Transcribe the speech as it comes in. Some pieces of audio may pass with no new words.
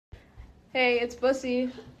Hey, it's Bussy,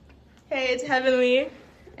 Hey, it's Heavenly.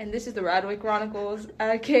 and this is the Radwick Ronicles,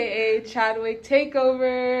 aka Chadwick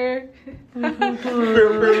Takeover.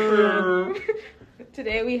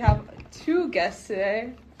 Today we have two guests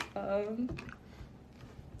today. Would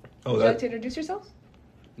you like to introduce yourselves?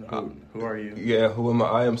 Who are you? Yeah, who am I?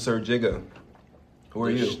 I am Sir Jigga. Who are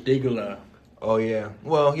you? Stigler. Oh, yeah.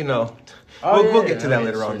 Well, you know, Oh, we'll yeah, get to yeah, that yeah,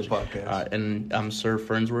 later on in the Sir podcast. And I'm Sir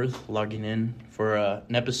Fernsworth, logging in for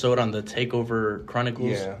an episode on the Takeover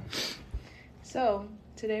Chronicles. Yeah. So,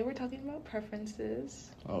 today we're talking about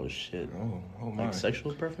preferences. Oh, shit. Oh my. Like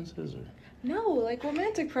sexual preferences? Or? No, like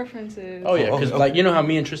romantic preferences. Oh, yeah, because, okay. like, you know how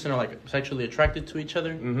me and Tristan are, like, sexually attracted to each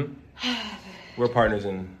other? Mm-hmm. We're partners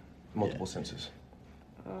in multiple senses.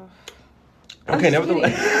 I'm Okay, just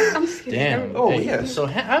nevertheless. kidding. I'm just kidding. Damn. Oh, Hey, yes. So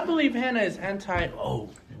I believe Hannah is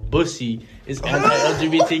Bussy is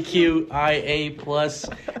anti-LGBTQIA plus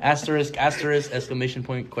asterisk exclamation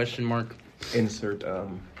point question mark insert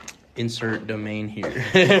domain here.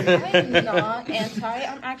 I'm not anti.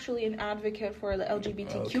 I'm actually an advocate for the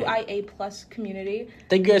LGBTQIA plus community.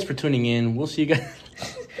 Thank you guys for tuning in. We'll see you guys.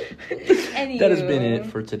 Anywho. That has been it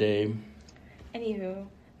for today. Anywho,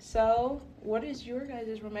 so what is your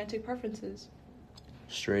guys' romantic preferences?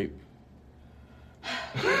 Straight.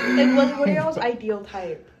 And what are y'all's ideal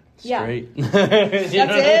type? Yeah. Straight. That's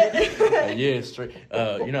it? Yeah, straight.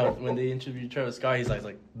 You know, when they interviewed Travis Scott, he's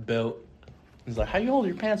like belt. He's like, how you hold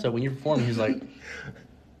your pants up when you're performing? He's like,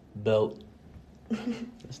 belt.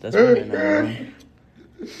 That's what I know.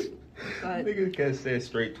 But Nigga can't say it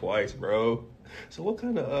straight twice, bro. So what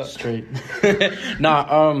kind of Straight.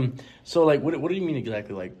 So like, what do you mean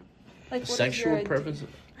exactly? Like what is sexual your preferences?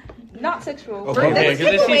 Not sexual. Okay. We're Okay, gonna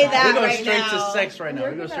because take away that we're going right straight now. to sex right now.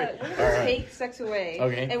 We're We go gonna straight. take Alright. sex away.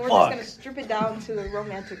 Okay. And we're Fuck. just gonna strip it down to the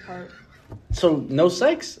romantic part. So no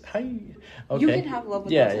sex? How you? Okay. You can have love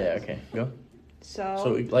with Yeah, no yeah. sex. Okay, go. So, So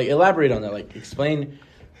like, elaborate on that. Like, explain.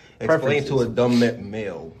 explain to a preferences. dumb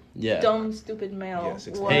male? Yeah. dumb, stupid male. Yes,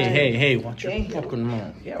 explain. What? Hey! Watch your Dang. fucking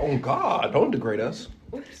mouth. Yeah, oh God, don't degrade us.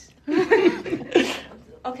 Oops.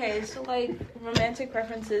 Okay, so like romantic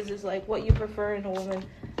preferences is like what you prefer in a woman,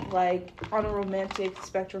 like on a romantic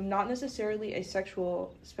spectrum, not necessarily a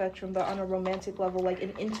sexual spectrum, but on a romantic level, like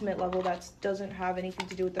an intimate level that doesn't have anything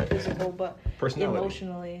to do with the physical, but Personality.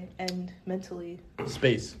 emotionally and mentally.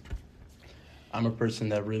 Space. I'm a person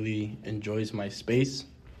that really enjoys my space.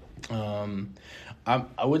 I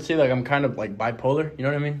would say like I'm kind of like bipolar. You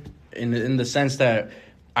know what I mean? In the sense that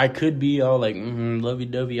I could be all like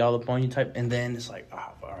lovey-dovey, all up on you type, and then it's like,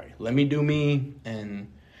 all right, let me do me, and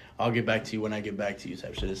I'll get back to you when I get back to you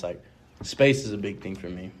type shit. It's like space is a big thing for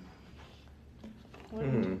me.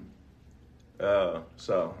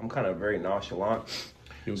 So I'm kind of very nonchalant.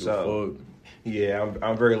 You So, fuck. Yeah,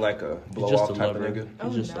 I'm very like a blow just off a type lover. of nigga.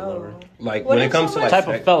 He's just a lover. Like What when it if comes to like Type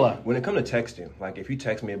of fella. when it comes to texting, like if you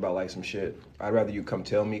text me about like some shit, I'd rather you come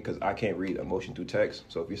tell me because I can't read emotion through text.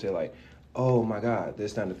 So if you say like, "Oh my God,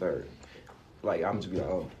 this time the third," like I'm just be like,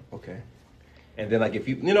 "Oh, okay." And then like if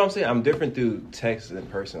you know what I'm saying, I'm different through text than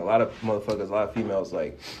person. A lot of motherfuckers, a lot of females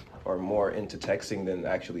like are more into texting than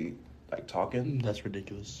actually like talking. That's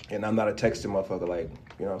ridiculous. And I'm not a texting motherfucker. Like,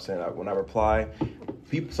 you know what I'm saying? When I reply,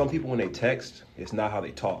 some people when they text, it's not how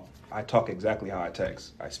they talk. I talk exactly how I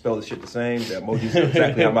text. I spell the shit the same. The emojis are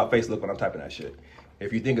exactly how my face look when I'm typing that shit.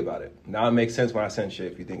 If you think about it. Now it makes sense when I send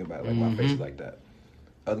shit if you think about it. Like, my face is like that.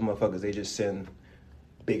 Other motherfuckers, they just send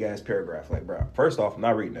big-ass paragraph. Like, bro, first off, I'm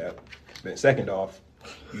not reading that. Then second off,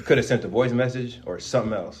 you could have sent a voice message or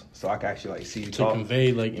something else so I can actually like see you To talk.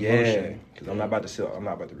 convey like Yeah, emotion. because I'm not about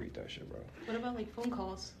to read that shit, bro. What about like phone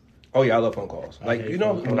calls? Oh yeah, I love phone calls. I Like hate you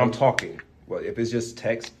know, phone when I'm calls. talking. Well, if it's just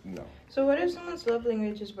text, no. So what if someone's love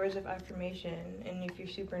language is words of affirmation, and if you're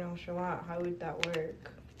super nonchalant, how would that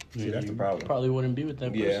work? See, that's the problem. Probably wouldn't be with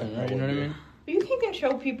that Yeah, person, I right? You know what I wouldn't mean? But you can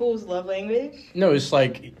control people's love language. No, it's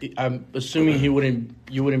like I'm assuming you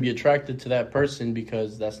wouldn't be attracted to that person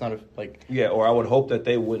because that's not like. Yeah, or I would hope that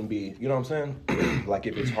they wouldn't be. You know what I'm saying? Like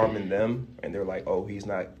if it's harming them, and they're like, "Oh, he's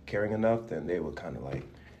not caring enough," then they would kind of like,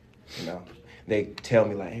 you know, they tell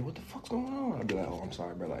me like, "Hey, what the fuck's going on?" I'd be like, "Oh, I'm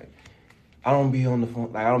sorry, bro. Like, I don't be on the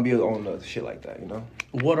phone. Like, I don't be on the shit like that. You know?"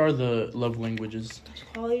 What are the love languages?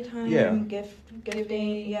 Quality time, Yeah.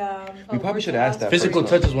 giving, yeah. We probably should ask that. Physical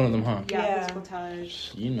first, touch is one of them, huh? Yeah. Physical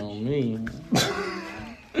touch. You know me.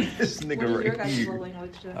 This What nigga is your right guys' here. love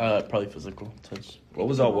language? Jen? Probably physical touch. What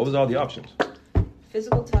was all the options?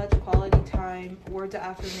 Physical touch, quality time, words of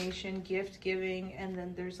affirmation, gift giving, and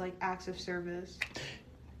then there's like acts of service.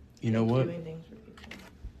 You know what? Doing things for people.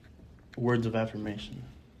 Words of affirmation.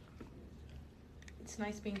 It's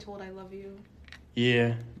nice being told I love you.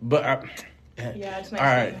 Yeah, but Yeah, it's nice. All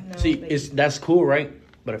right. to know See, that that's cool, right?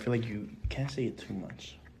 But I feel like you can't say it too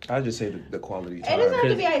much. I just say the quality It time. doesn't have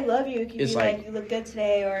to be "I love you." It can It's be like- like "You look good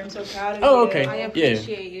today" or "I'm so proud of Oh, you." okay. I Yeah.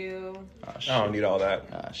 appreciate you. Oh, shit. I don't need all that.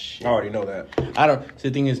 Ah, shit. I already know that. I don't. See,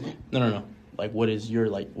 the thing is, no. Like, what is your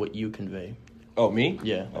what you convey? Oh, me?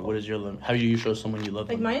 Yeah. Like, what is your limit? How do you show someone you love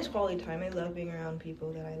Like them? mine is quality time. I love being around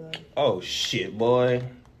people that I love. Oh shit, boy.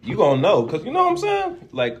 You gonna know, cause you know what I'm saying.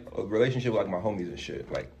 Like a relationship, with, like my homies and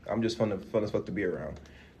shit. Like I'm just fun as fuck to be around.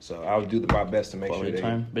 So I'll do my best to make Quality sure they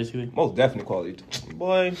time, basically. most definitely quality.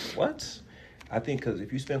 Boy, what? I think because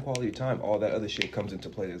if you spend quality time, all that other shit comes into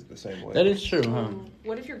play the same way. That is true, huh?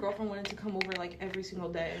 What if your girlfriend wanted to come over like every single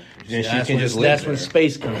day? Then she that's can when, just live that's when there.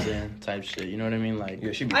 space comes in, type shit. You know what I mean? Like,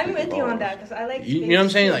 Yeah, she be I'm freaking with you on balls. that because I like. You Space know what I'm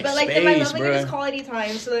saying? too. Like, but like if my space, love language is bruh. quality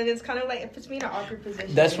time, so then it's kind of like it puts me in an awkward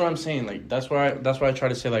position. that's what I'm saying. Like, that's why I try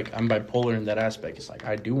to say like I'm bipolar in that aspect. It's like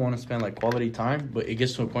I do want to spend like quality time, but it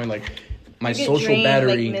gets to a point like my You get social drained,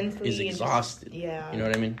 battery like, mentally is and just- exhausted. Yeah. You know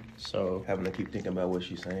what I mean? So, Having to keep thinking about what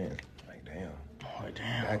she's saying. Like damn. oh,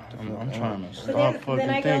 damn, Back the I'm fuck trying to up. stop But fucking then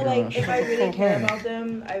I go thinking. like, about if I shit. really care about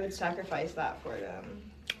them, I would sacrifice that for them.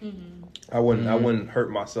 Mm-hmm. I wouldn't Mm-hmm. hurt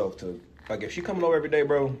myself to like if she coming over every day,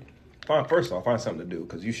 bro. First off, find something to do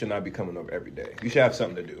because you should not be coming over every day. You should have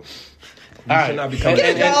something to do. You All right. should not be coming.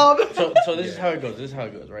 Get a job. So this is how it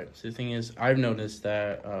goes. Right. So the thing is, I've noticed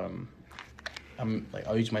that I'm like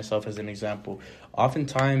I'll use myself as an example.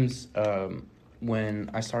 Oftentimes, when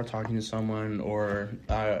I start talking to someone or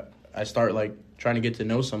I start like trying to get to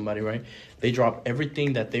know somebody, right? They drop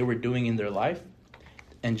everything that they were doing in their life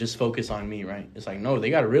and just focus on me, right? It's like no, they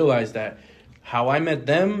got to realize that. How I met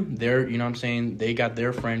them, they're, you know what I'm saying, they got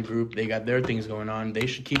their friend group, they got their things going on, they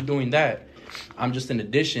should keep doing that. I'm just an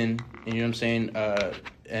addition, and you know what I'm saying,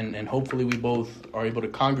 and hopefully we both are able to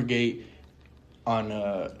congregate on,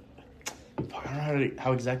 I don't know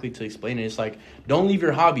how exactly to explain it. It's like, don't leave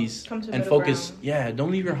your hobbies Come to and middle focus, ground.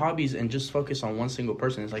 don't leave your hobbies and just focus on one single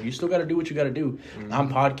person. It's like, you still got to do what you got to do. Mm-hmm. I'm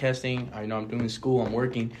podcasting, I know I'm doing school, I'm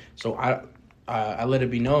working, so I let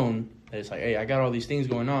it be known that it's like, hey, I got all these things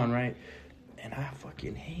going on, right? And I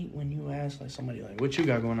fucking hate when you ask like somebody like, what you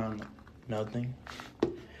got going on? Like, nothing.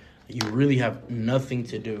 You really have nothing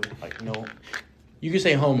to do. Like, no. You can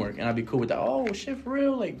say homework and I'd be cool with that. Oh, shit, for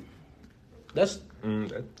real? Like, that's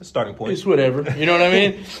That's a starting point. it's whatever. You know what I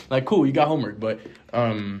mean? Like, cool, you got homework. But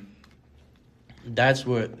that's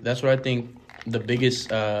what I think the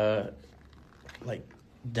biggest like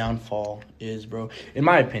downfall is, bro. In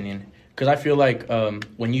my opinion. Because I feel like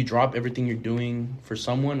when you drop everything you're doing for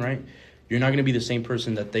someone, right? You're not going to be the same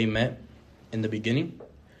person that they met in the beginning.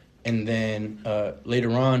 And then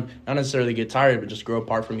later on, not necessarily get tired, but just grow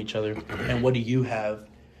apart from each other. And what do you have?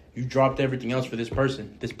 You dropped everything else for this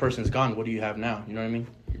person. This person's gone. What do you have now? You know what I mean?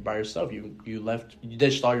 You're by yourself. You left. You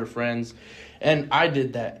ditched all your friends. And I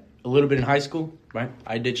did that a little bit in high school, right?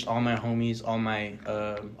 I ditched all my homies, all my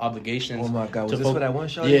obligations. Oh my God, was to this for that one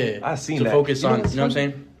show? Yeah. I seen to that. focus You know on, what's you know what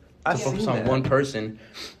I'm funny? saying? I To focus seen on that. one person.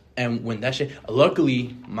 And when that shit,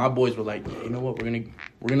 luckily, my boys were like, yeah, you know what, we're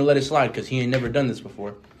gonna let it slide because he ain't never done this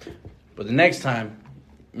before. But the next time, you know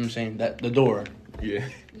what I'm saying, that the door. Yeah.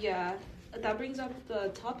 Yeah, that brings up the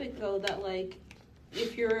topic though that like,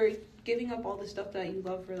 if you're giving up all the stuff that you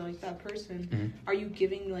love for like that person, Mm-hmm. are you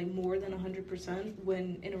giving like more than 100%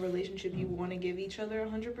 when in a relationship you want to give each other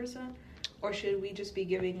 100%? Or should we just be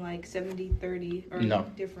giving like 70-30 or No.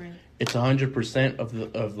 different? It's 100%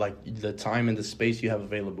 of like the time and the space you have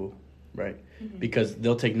available, right? Mm-hmm. Because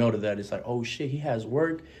they'll take note of that. It's like, oh shit, he has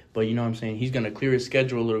work, but you know what I'm saying, he's gonna clear his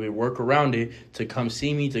schedule a little bit, work around it to come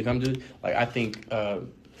see me, to come do. Like I think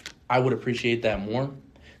I would appreciate that more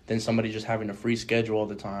than somebody just having a free schedule all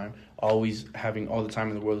the time, always having all the time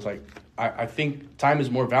in the world. It's like I think time is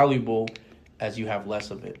more valuable as you have less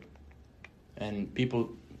of it, and people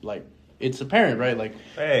like. It's apparent, right? Like,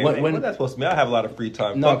 Hey, when what's that supposed to mean? I have a lot of free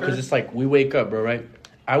time. no, fucker. because it's like we wake up, bro, right?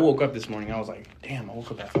 I woke up this morning. I was like, damn, I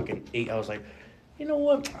woke up at fucking 8. I was like, you know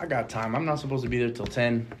what? I got time. I'm not supposed to be there till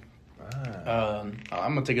 10. I'm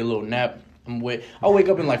going to take a little nap. I'll wake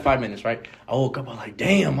up in like 5 minutes, right? I woke up. I'm like,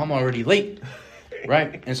 damn, I'm already late,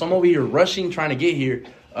 right? And so I'm over here rushing, trying to get here.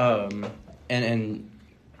 And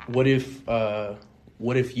what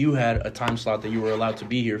if you had a time slot that you were allowed to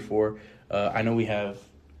be here for? I know we have,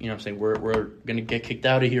 you know what I'm saying, we're going to get kicked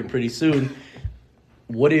out of here pretty soon.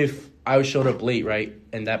 What if I showed up late, right?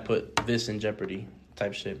 And that put this in jeopardy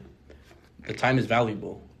type shit. The time is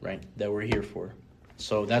valuable, right? That we're here for.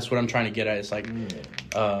 So that's what I'm trying to get at. It's like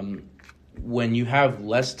when you have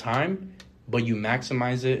less time, but you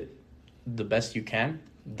maximize it the best you can,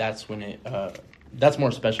 that's when that's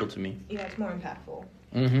more special to me. Yeah, it's more impactful.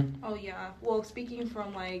 Mm-hmm. Oh yeah. Well, speaking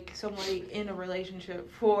from like somebody in a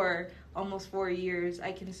relationship for almost 4 years,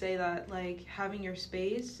 I can say that like having your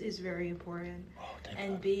space is very important. Oh,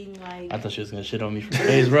 And being like, I thought she was gonna shit on me for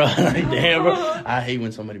days, bro. Like, damn, bro. I hate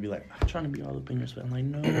when somebody be like, "I'm trying to be all up in your space." I'm like,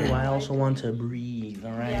 no, I also want to breathe.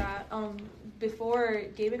 All right. yeah. Before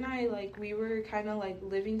Gabe and I, like, we were kind of like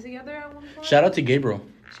living together at one point. Shout out to Gabriel.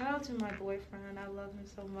 Shout out to my boyfriend. I love him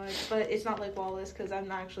so much. But it's not like Wallace because I'm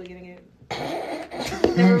not actually getting it.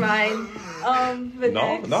 Never mind. But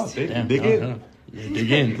next, dig Damn, in. no. Yeah,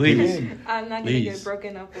 dig in, please. I'm not gonna Please. get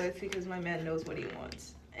broken up with because my man knows what he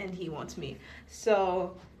wants and he wants me.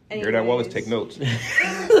 So, anyways, Hear that, Wallace? Take notes.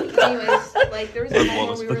 Anyways, like there was a time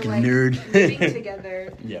when we were Fucking like nerd. living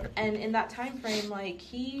together, Yeah. and in that time frame, like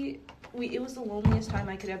it was the loneliest time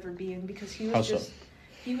I could ever be in because he was How so? just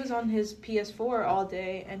he was on his PS4 all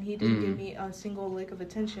day and he didn't give me a single lick of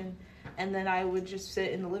attention, and then I would just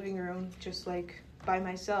sit in the living room just like by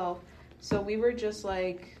myself. So we were just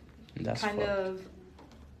like That's kind fucked. of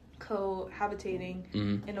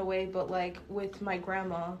cohabitating in a way, but like with my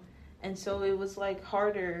grandma. And so it was like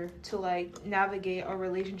harder to like navigate our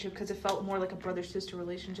relationship because it felt more like a brother sister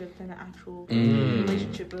relationship than an actual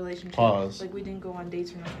relationship. Pause. Like we didn't go on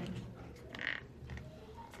dates or nothing.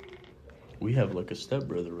 We have like a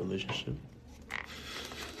stepbrother relationship.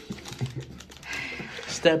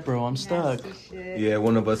 Step bro, I'm stuck. Nasty shit. Yeah,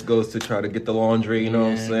 one of us goes to try to get the laundry, you know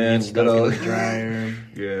what I'm saying? Stuck in the dryer.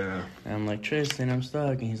 Yeah. And I'm like, Tristan, I'm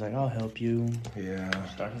stuck. And he's like, I'll help you. Yeah.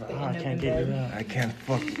 Stuck. Like, They I end up can't in get you bed. that. I can't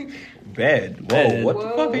fuck bed. Whoa, Bed. what the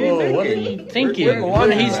Whoa. fuck are you Whoa, thinking? what are you thinking? Where the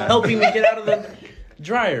laundry He's at? helping me get out of the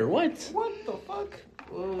dryer. What? What the fuck?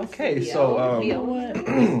 Whoa, Okay, CBL. so, You know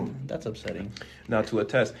what? That's upsetting. Now, to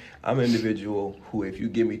attest, I'm an individual who, if you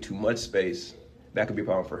give me too much space, that could be a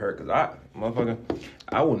problem for her. Because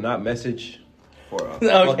I will not message for a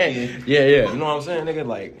Okay. fucking- Yeah, yeah. You know what I'm saying, nigga?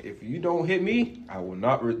 Like, if you don't hit me, I will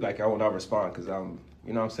not respond because I'm,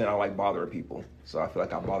 you know what I'm saying? I like bothering people. So I feel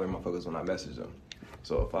like I bother motherfuckers when I message them.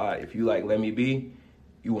 So if you like let me be,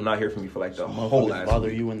 you will not hear from me for like the whole Motherfuckers last bother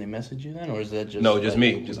week. you when they message you then? Or is that just No, just like,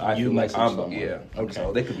 me. Just I you feel like message I'm someone? yeah. Okay.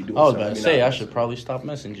 So they could be doing I was something. about to me say, not I messaging. should probably stop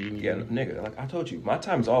messaging you. Yeah, nigga, like I told you, my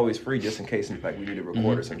time is always free just in case, like, we need to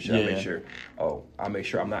record or some shit. Yeah, I make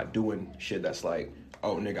sure I'm not doing shit that's like,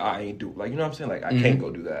 oh, nigga, I ain't do, like, you know what I'm saying? Like, I can't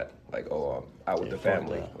go do that. Like, I'm out with the fuck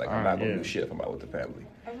family. that. Like, I'm Alright, not gonna yeah. do shit if I'm out with the family.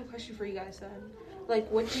 I have a question for you guys then. Like,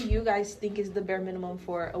 what do you guys think is the bare minimum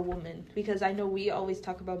for a woman? Because I know we always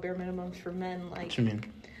talk about bare minimums for men. Like, What you mean?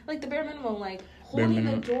 like the bare minimum, like Bare holding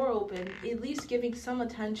minimum. the door open, at least giving some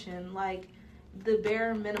attention, like the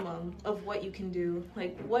bare minimum of what you can do.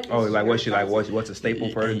 Like, what? Oh, is like, your what's she like? thoughts? What's a staple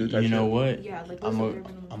for her to do type You know shit? what? Yeah, like what's the bare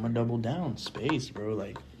minimum? I'm a double down space, bro.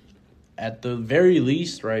 Like, at the very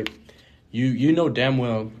least, right? You know damn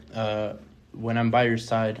well, when I'm by your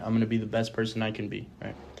side, I'm gonna be the best person I can be,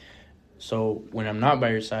 right? So when I'm not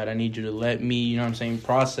by your side, I need you to let me, you know what I'm saying,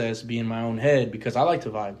 process, be in my own head, because I like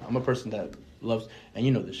to vibe. I'm a person that loves, and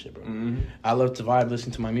you know this shit, bro. Mm-hmm. I love to vibe,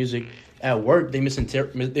 listen to my music. At work, they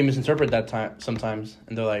misinterpret that time sometimes,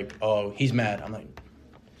 and they're like, "Oh, he's mad." I'm like,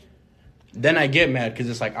 then I get mad because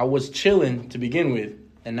it's like I was chilling to begin with,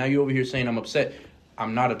 and now you over here saying I'm upset.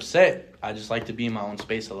 I'm not upset. I just like to be in my own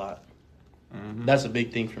space a lot. Mm-hmm. That's a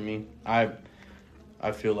big thing for me. I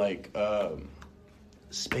feel like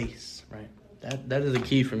space, right? That is a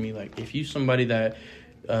key for me. Like, if you somebody that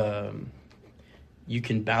you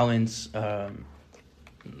can balance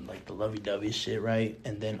like the lovey-dovey shit, right?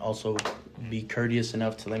 And then also be courteous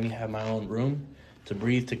enough to let me have my own room to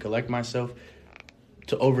breathe, to collect myself,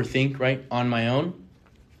 to overthink, right, on my own,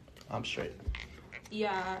 I'm straight.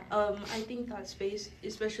 Yeah, I think that space,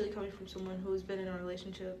 especially coming from someone who's been in a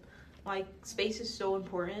relationship, like, space is so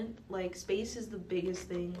important. Like, space is the biggest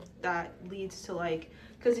thing that leads to, like,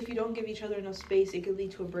 because if you don't give each other enough space, it could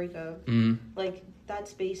lead to a breakup. Like, that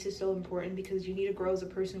space is so important because you need to grow as a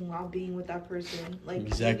person while being with that person. Like,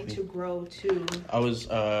 Exactly. you need to grow, too. I was,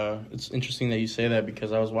 it's interesting that you say that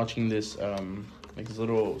because I was watching this, like this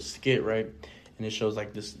little skit, right? And it shows,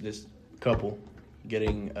 like, this couple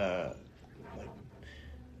getting, like,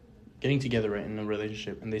 getting together, right, in a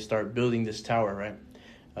relationship. And they start building this tower,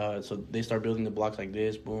 right? So they start building the blocks like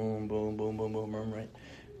this, boom, boom, boom, boom, boom, boom, right?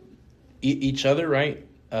 Each other, right?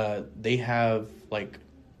 They have, like,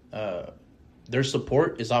 their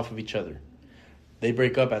support is off of each other. They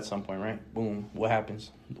break up at some point, right? Boom, what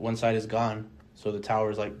happens? One side is gone, so the tower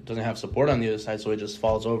is like doesn't have support on the other side, so it just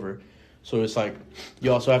falls over. So it's like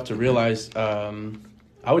you also have to realize.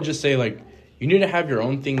 I would just say, like, you need to have your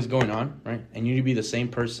own things going on, right? And you need to be the same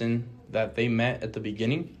person that they met at the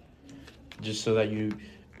beginning, just so that you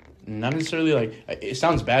not necessarily, like, it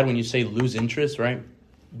sounds bad when you say lose interest, right?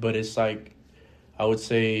 but it's like, I would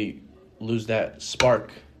say, lose that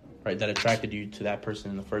spark, right, that attracted you to that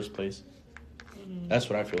person in the first place. That's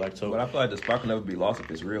what I feel like. So, But I feel like the spark will never be lost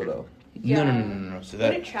if it's real, though. no. So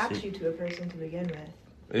What attracts you to a person to begin with?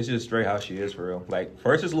 It's just straight how she is for real. Like,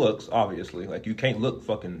 first is looks, obviously. Like, you can't look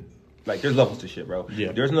fucking... Like, there's levels to shit, bro.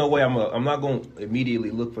 Yeah. There's no way I'm not going to immediately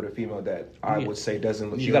look for the female that I would say doesn't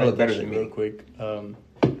look... She You got to write look better that than shit me. real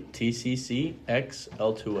quick. TCC X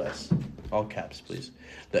L2S. All caps, please.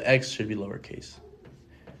 The X should be lowercase.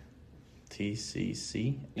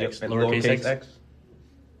 TCC X and lowercase X.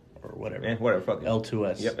 Or whatever. And whatever, fuck it.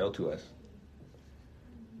 L2S. Yep, L2S.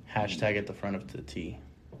 Hashtag at the front of the T.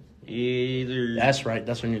 Either... That's right.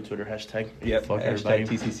 That's our new Twitter hashtag. Yep, Fuck hashtag everybody.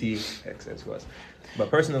 TCC X.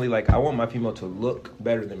 But personally, like, I want my female to look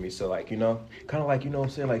better than me. So, like, you know, kind of like, you know what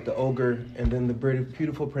I'm saying, like the ogre and then the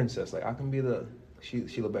beautiful princess. Like, I can be the, she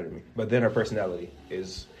look better than me. But then her personality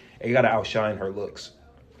is, you got to outshine her looks.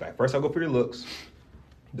 Like, first I'll go for your looks.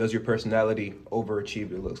 Does your personality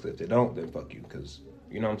overachieve your looks? If they don't, then fuck you. Because,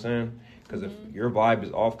 you know what I'm saying? Because if your vibe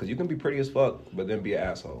is off, because you can be pretty as fuck, but then be an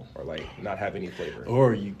asshole. Or, like, not have any flavor.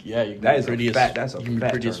 Or you can That be is a pretty fat- as that's a you can be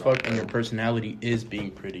fat pretty as turn off, fuck, and your bro. personality is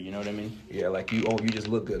being pretty. You know what I mean? Yeah, like, you just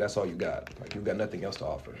look good. That's all you got. Like, you got nothing else to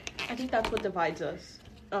offer. I think that's what divides us.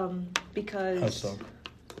 Because How so?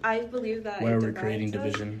 I believe that Why it are we divides creating us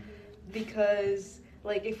division? Because,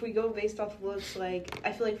 like, if we go based off looks, like,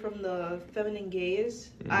 I feel like from the feminine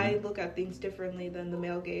gaze, I look at things differently than the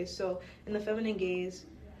male gaze. So in the feminine gaze,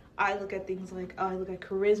 I look at things like, I look at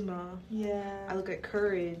charisma. Yeah. I look at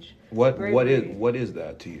courage. What bravery. is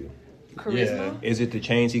that to you? Charisma? Is it the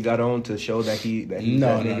chains he got on to show that he's No, that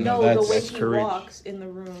no, nigga? No, that's- the way that's he courage. walks in the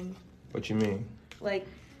room. What you mean? Like,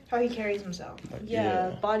 How he carries himself. Like, yeah,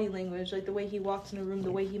 body language. Like, the way he walks in a room,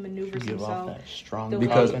 the way he maneuvers You give off himself. that strong The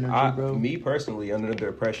Because energy, bro. me personally, under the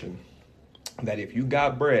impression that if you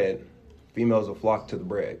got bread, females will flock to the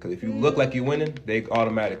bread. Because if you look like you winning, they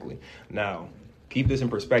automatically. Now, keep this in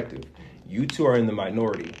perspective. You two are in the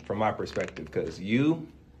minority from my perspective because you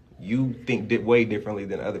think way differently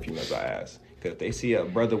than other females I ask. Because if they see a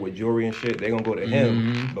brother with jewelry and shit, they going to go to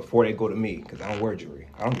him before they go to me because I don't wear jewelry.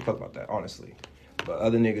 I don't give a fuck about that, honestly. But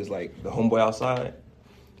other niggas like the homeboy outside,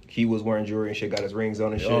 he was wearing jewelry and shit, got his rings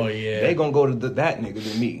on and shit. Oh, yeah. They going to go to that nigga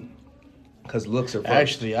than me. Because looks are first.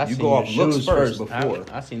 Actually, I you seen go the off looks shoes first first. before.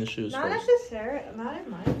 I seen the shoes Not first. necessarily. Not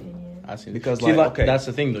in my opinion. I seen Because, See, like, okay. that's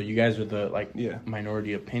the thing though. You guys are the Yeah.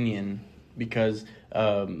 minority opinion because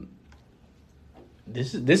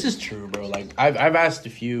this is true, bro. Like I've asked a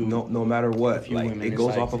few. No matter what, few like women, it it's goes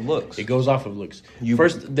like- off of looks. It goes off of looks. You-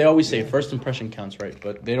 First, they always say first impression counts, right?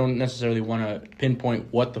 But they don't necessarily want to pinpoint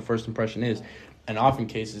what the first impression is. And often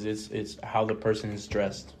cases, it's how the person is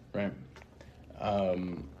dressed, right?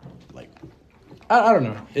 Like I don't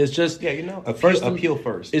know. It's just appeal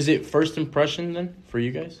first. Is it first impression then for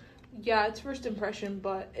you guys? Yeah, it's first impression,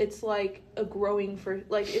 but it's like a growing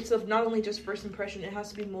it's not only just first impression, it has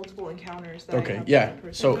to be multiple encounters. That I Okay, have with yeah. that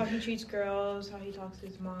person. So- How he treats girls, how he talks to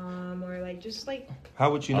his mom, or like just like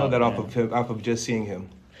How would you know Oh, that off man. of him, off of just seeing him?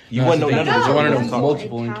 You No, wouldn't know that's none the of thing. this. You want to No, know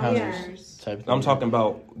multiple multiple encounters. encounters type of I'm thing. talking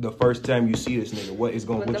about the first time you see this nigga. What But you the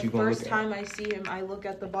gonna first look time I see him, I look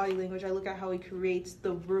at the body language. I look at how he creates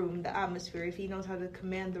the room, the atmosphere. If he knows how to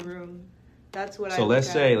command the room, that's what at? I. So look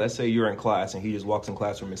at. let's say you're in class and he just walks in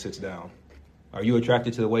classroom and sits down. Are you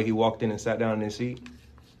attracted to the way he walked in and sat down in his seat?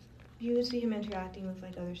 you would see him interacting with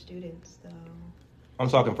like other students though. I'm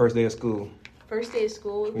talking first day of school. First day of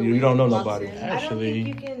school. the You way don't he know walks nobody. in. I don't Actually, think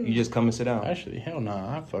you can. You just come and sit down. Actually, hell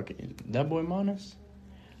nah. I fucking that boy Monas.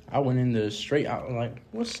 I went in the straight out like,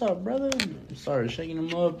 "What's up, brother?" Started shaking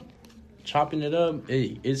him up, chopping it up.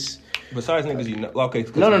 It's Besides niggas, you know. Okay,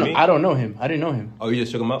 'cause no. for me- I don't know him. I didn't know him. Oh, you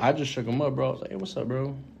just shook him up. I just shook him up, bro. I was like, "Hey, what's up,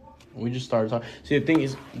 bro?" We just started talking. See, the thing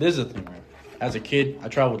is, this is the thing, right? As a kid, I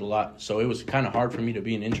traveled a lot, so it was kind of hard for me to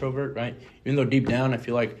be an introvert, right? Even though deep down, I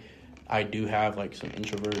feel like I do have like some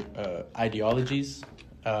introvert ideologies.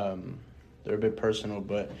 They're a bit personal,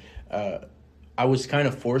 but I was kind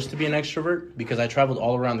of forced to be an extrovert because I traveled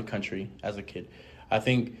all around the country as a kid. I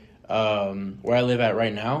think where I live at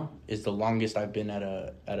right now is the longest I've been at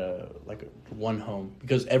a one home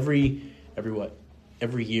because every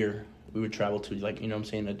year we would travel to, like, you know what I'm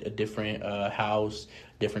saying, a different house,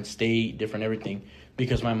 different state, different everything,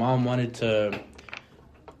 because my mom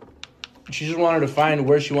she just wanted to find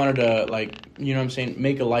where she wanted to, like, you know what I'm saying,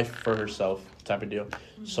 make a life for herself type of deal.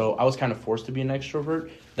 Mm-hmm. So I was kind of forced to be an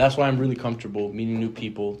extrovert. That's why I'm really comfortable meeting new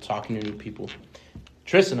people, talking to new people.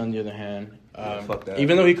 Tristan, on the other hand, fuck that.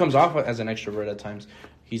 even though he comes off as an extrovert at times,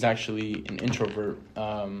 he's actually an introvert.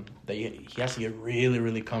 That he has to get really,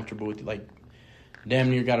 really comfortable with, like, damn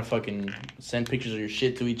near gotta fucking send pictures of your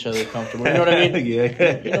shit to each other comfortable. You know what I mean?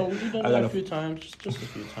 Yeah. You know, we've done that a few times, just a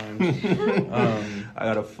few times. I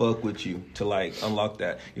gotta fuck with you to like unlock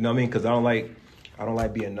that. You know what I mean? Because I don't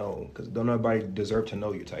like being known. Because don't nobody deserve to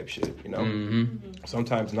know you type shit. You know. Mm-hmm.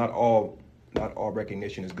 Sometimes not all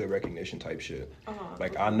recognition is good recognition type shit.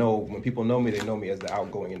 Like I know when people know me, they know me as the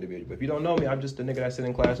outgoing individual. But if you don't know me, I'm just the nigga that sit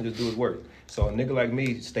in class and just do his work. So a nigga like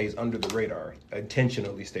me stays under the radar,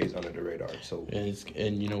 intentionally stays under the radar. So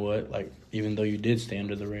and you know what? Like even though you did stay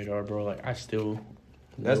under the radar, bro, like I still.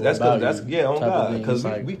 That's yeah, on God, because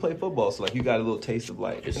like, we play football, so like you got a little taste of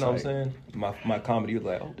like, you know what I'm saying? My comedy was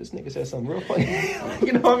like, oh, this nigga said something real funny.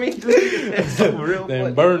 You know what I mean? Something real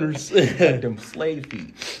funny. Burners, like them slave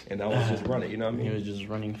feet, and I was just running. You know what I mean? He was just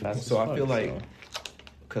running fast. So I feel like,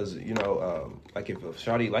 because you know, like if a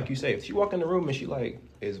shawty, like you say, if she walk in the room and she like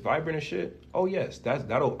is vibrant and shit, oh yes,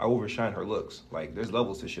 that'll overshine her looks. Like there's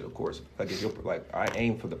levels to shit, of course. Like if you're like, I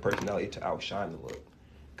aim for the personality to outshine the look.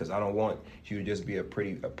 Because I don't want you to just be a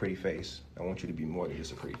pretty face. I want you to be more than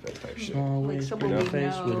just a pretty face type shit. Always like pretty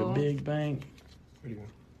face know. with a big bank.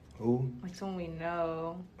 Who? Like someone we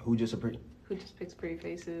know. Who just a pretty? Who just picks pretty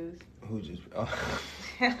faces? Who just? Like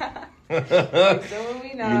someone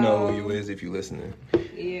we know. You know who you is if you listening.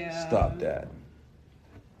 Yeah. Stop that.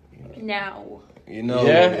 Now. You know.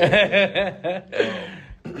 Yeah.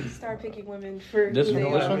 Start picking women for This who one,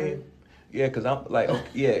 they this are. one? Yeah, because I'm like,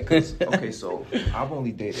 okay, so I've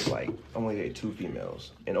only dated 2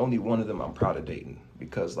 females, and only one of them I'm proud of dating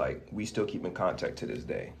because like we still keep in contact to this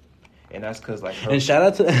day, and that's because like her. And shout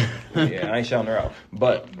out to. Yeah, I ain't shouting her out,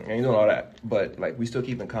 but I ain't doing all that. But like we still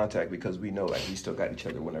keep in contact because we know like we still got each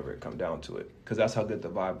other whenever it come down to it, because that's how good the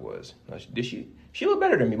vibe was. Did she looked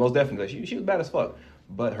better than me, most definitely. She was bad as fuck.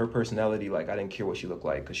 But her personality, like, I didn't care what she looked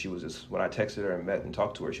like because she was just, when I texted her and met and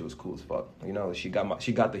talked to her, she was cool as fuck. You know, she got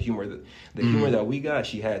the humor, the humor that we got,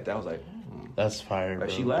 she had that. I was like, That's fire, like,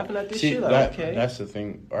 bro. she laughing at this shit? Like, okay. That's the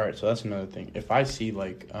thing. All right, so that's another thing. If I see,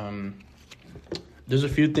 like, there's a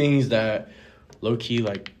few things that, low-key,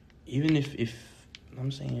 like, even if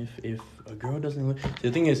I'm saying if a girl doesn't look,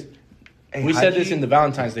 the thing is, hey, we said this in the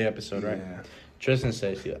Valentine's Day episode, right? Yeah. Tristan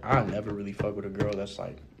says, I never really fuck with a girl that's,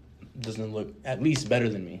 like, doesn't look at least better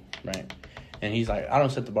than me, right? And he's like, I don't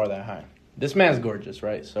set the bar that high. This man's gorgeous,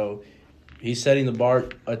 right? So he's setting the bar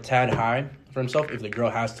a tad high for himself if the girl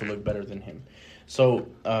has to look better than him. So,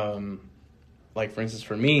 like, for instance,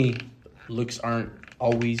 for me, looks aren't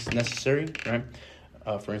always necessary, right?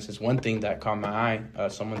 For instance, one thing that caught my eye,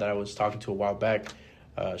 someone that I was talking to a while back,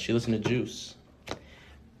 she listened to Juice.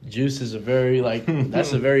 Juice is a very, like,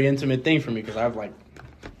 that's a very intimate thing for me because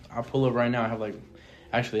I pull up right now, I have, like,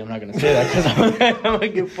 actually, I'm not going to say that because I'm going to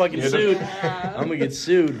get fucking sued. I'm going to get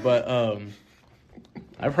sued, but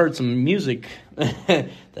I've heard some music that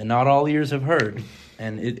not all ears have heard,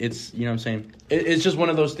 and it's, you know what I'm saying? It's just one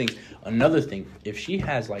of those things. Another thing, if she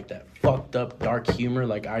has, like, that fucked up dark humor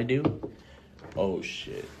like I do, oh,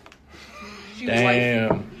 shit.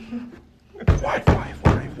 Damn. Wi-Fi.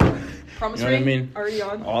 Promise You know what I ring? mean? Already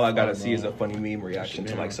on? All I gotta see is a funny meme reaction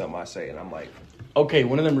to like something I say, and I'm like, Okay,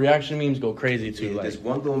 one of them reaction memes go crazy too. yeah, Like, this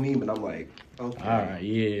one little meme, and I'm like, okay, all right,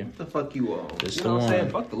 yeah. what the fuck you on? Just You know what I'm the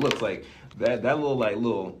saying? one. Fuck the looks. Like that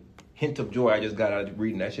little hint of joy I just got out of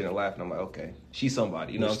reading that shit and laughing. I'm like, okay, she's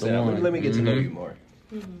somebody. You know Just what I'm the saying? one. Let me get to know you more.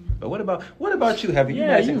 But what about you? Have you Yeah,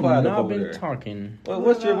 nice and you've quiet not up over been there? talking.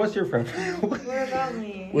 What's your preference? What about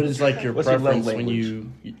me? What is like your What's your love preference when language?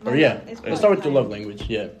 you My or yeah? love- it's Let's start with your quality love time. language.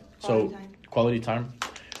 Yeah. Quality So time. quality time.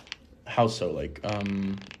 How so? Like,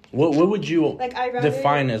 what would you Like, I'd rather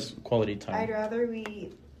define as quality I'd time? rather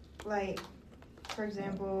we, like, for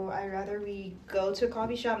example, I'd rather we go to a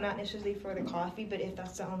coffee shop, not necessarily for the coffee, but if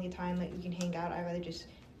that's the only time like we can hang out, I'd rather just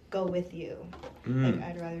go with you. Like,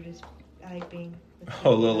 I'd rather just, I like being with you.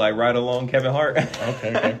 Oh, a little like ride along Kevin Hart.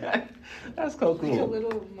 Okay. That's so Like a cool.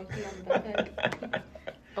 little monkey on the backpack.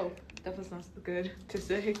 Oh, that was not so good to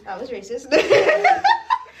say. That was racist.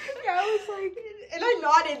 Yeah, I was like, and I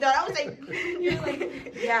nodded though. I was like, you're like,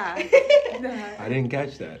 yeah. I didn't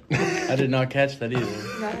catch that. I did not catch that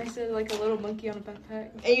either. No, I said like a little monkey on a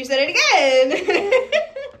backpack. And you said it again.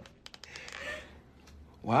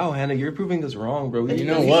 Wow, Hannah, you're proving us wrong, bro. You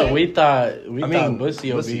know what? We thought mean,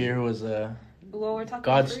 Bussy over Bussy. here was Well, we're talking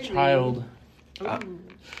God's freely. child, Ooh.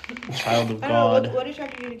 child of I don't know, God. what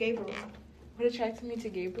attracted you to Gabriel? What attracted me to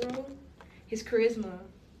Gabriel? His charisma.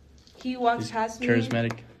 He walks He's past me.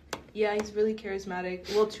 charismatic. Yeah, he's really charismatic.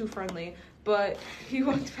 A little too friendly. But he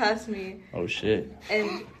walked past me, Oh shit.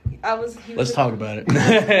 and he was Let's talk about it.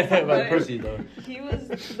 about About it. pussy though. He was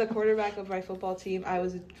the quarterback of my football team. I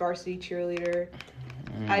was a varsity cheerleader.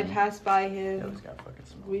 I passed by Yeah, him. this guy fucking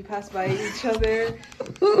smoked. We passed by each other,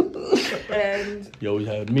 and You always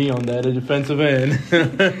had me on that defensive end.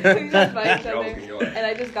 we passed by each That was other, good, y'all. and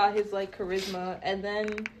I just got his like charisma. And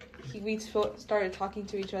then we started talking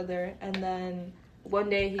to each other, and then one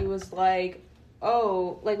day he was like,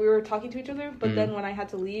 "Oh, like we were talking to each other," but then when I had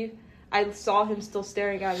to leave, I saw him still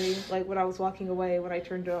staring at me, like when I was walking away. When I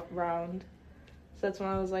turned around, so that's when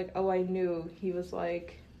I was like, "Oh, I knew." He was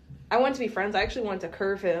like, I wanted to be friends. I actually wanted to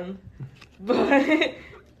curve him, but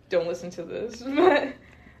don't listen to this. But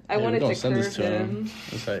I wanted to curve him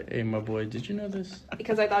It's like, hey, my boy, did you know this?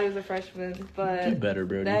 because I thought he was a freshman. But Do better,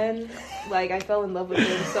 Brody. then, like, I fell in love with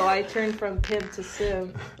him, so I turned from pimp to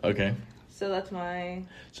sim. Okay. So that's my.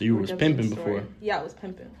 So you was redemption pimping story. before. Yeah, I was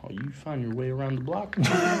pimping. Oh, you found your way around the block.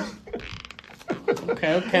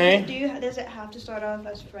 Okay. Does it have to start off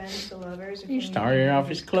as friends to lovers? Or You can started off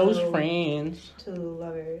as just close go friends. to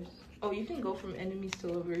lovers. Oh, you can go from enemies to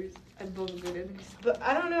lovers. And both are good enemies. But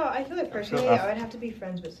I don't know. I feel like personally, I- I would have to be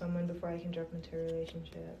friends with someone before I can jump into a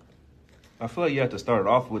relationship. I feel like you have to start it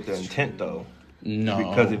off with the intent though. No.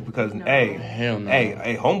 Because No. hey, Hell no.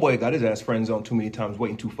 hey, homeboy got his ass friend zoned too many times,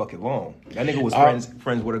 waiting too fucking long. That nigga was friends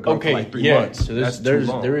with a girl for like 3 months. So That's too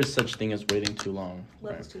long. there is such thing as waiting too long.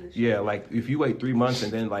 Levels to this. Yeah, like if you wait 3 months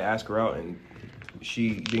and then like ask her out and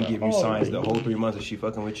she didn't give you Oh, signs yeah. the whole 3 months that she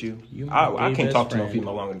fucking with you. You my I gay can't best talk to no friend.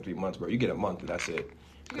 female longer than 3 months, bro. You get a month and that's it.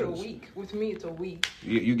 You get a week. With me, it's a week.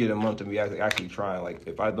 You get a month to be actually trying. Like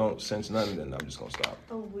if I don't sense nothing, then I'm just gonna stop.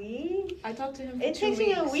 A week? I talked to him for It 2 takes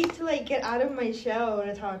weeks. me a week to like get out of my shell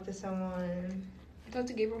to talk to someone. I talked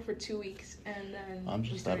to Gabriel for 2 weeks, and then I'm we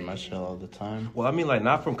just out of my started shell all the time. Well, I mean, like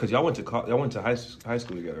not from because y'all went to high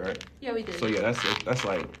school together, right? Yeah, we did. So yeah, that's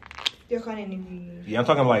like You're kind of new. yeah. I'm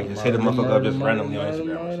talking like just hit a motherfucker up just randomly on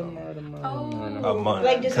Instagram or something. Oh. A month,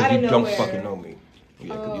 Like, just 'cause out you of don't nowhere. fucking know me.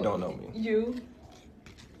 Yeah, because you don't know me. You?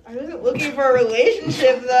 I wasn't looking for a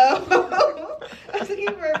relationship though. I was looking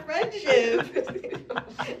for a friendship.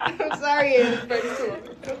 I'm sorry. Friends to lovers.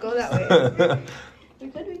 Don't go that way. You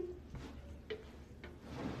could be.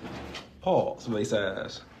 Pause. Lace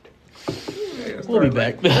ass. Hey, let's We'll be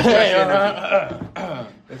start- back.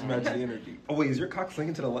 Let's match the energy. Oh wait, is your cock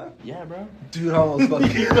slinging to the left? Yeah, bro. Dude, I almost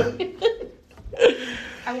fucking.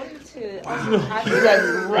 I wanted to also ask you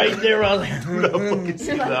Like right there, I was like, Wait.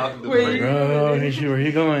 bro, where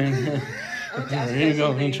you going? I wanted to ask Where you you guys going,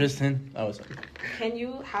 something. Tristan? I was like, Can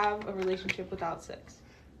you have a relationship without sex?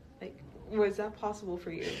 Like, was that possible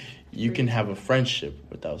for you? you can have a friendship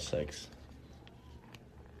without sex,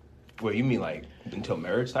 Wait, you mean like until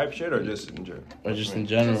marriage type shit, or just in general? or just in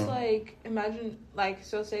general. Just like imagine, like,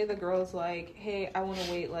 so say the girl's like, "Hey, I want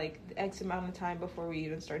to wait like X amount of time before we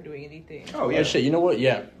even start doing anything." Oh Yeah, yeah, shit. You know what?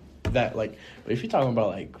 Yeah, that like. But if you're talking about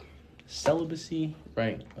like celibacy,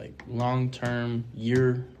 right? Like long term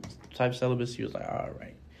year type celibacy, was like, all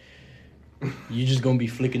right, you just gonna be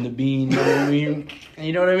flicking the bean. You know what I mean?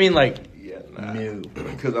 You know what I mean? Like, yeah. Nah. no.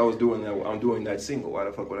 Because I was doing that. I'm doing that single. Why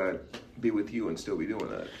the fuck would I be with you and still be doing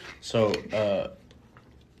that So,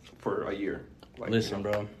 for a year? Like, listen, you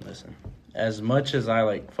know. bro. Listen. As much as I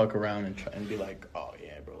like fuck around and try and be like, oh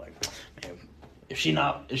yeah, bro, like, man, if she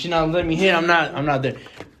not letting me hit, I'm not there.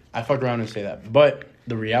 I fuck around and say that, but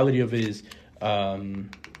the reality of it is,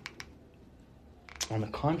 on the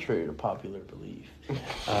contrary to popular belief,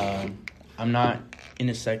 I'm not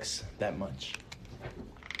into sex that much.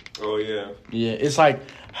 Oh yeah. Yeah, it's like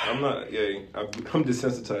I'm not. Yeah, I'm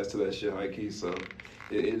desensitized to that shit, high key. So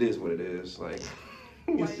it is what it is. Like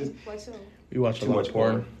Why, it's just why so? we watch a too lot much of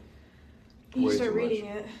porn. You Way start too much. reading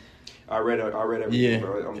it. I read everything, Yeah,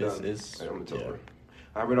 bro. I'm it's- done. it's- I'm yeah. over.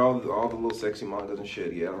 I read all the little sexy mangas and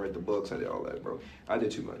shit. Yeah, I read the books. I did all that, bro. I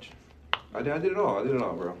did too much. I did it all.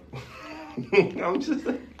 Bro. I'm just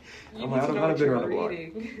like, You I'm need like, I to know don't gotta what be you're around the block.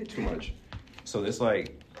 reading. Too much. So it's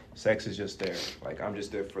like, sex is just there. Like I'm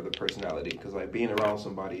just there for the personality. Because like being around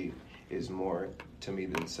somebody is more to me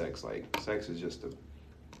than sex. Like sex is just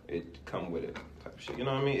it come with it type of shit. You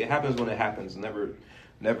know what I mean? It happens when it happens. Never.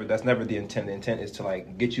 That's never the intent. The intent is to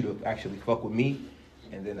like get you to actually fuck with me,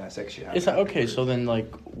 and then that sex shit happens. It's like, okay, so then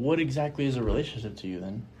like, what exactly is a relationship to you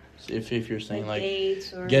then? If you're saying like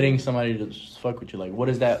Dates or getting somebody to just fuck with you, like what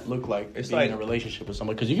does that look like? It's Being like- in a relationship with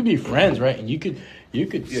somebody, because you could be friends, right? And you could Yeah,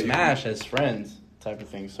 you smash as friends, type of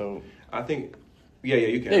thing. So I think. Yeah,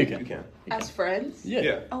 you can. Yeah, You can. As friends? yeah,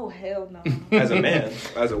 Yeah. Oh hell no. As a man,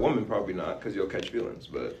 as a woman, probably not, because you'll catch feelings.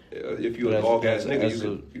 But if you But a as- dog ass as- nigga, as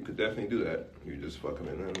you could definitely do that. You just fuck him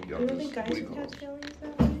and then y'all You don't just think guys booty would calls. catch feelings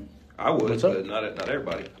that way? I would, What's up? but not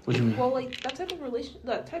everybody. What do you mean? Well, like that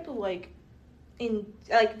type of in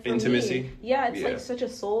like for Intimacy? Me, yeah, it's Yeah. like such a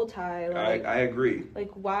soul tie. Like, I agree. Like,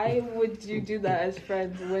 why would you do that as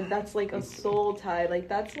friends when that's like a soul tie? Like,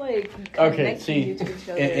 that's like Okay, connecting see, you to each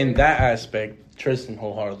other. in that aspect, Tristan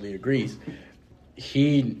wholeheartedly agrees.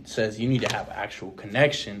 He says you need to have actual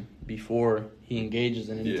connection before he engages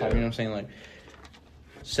in any type. You know what I'm saying? Like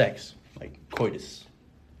sex, like coitus.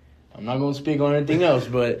 I'm not going to speak on anything else,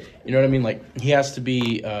 but you know what I mean. Like he has to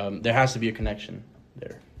be. There has to be a connection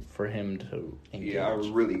there for him to engage. Yeah, I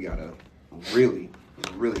really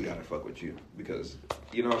gotta fuck with you because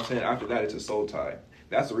you know what I'm saying. After that, it's a soul tie.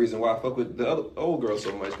 That's the reason why I fuck with the other old girl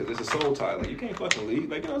so much because it's a soul tie. Like you can't fucking leave.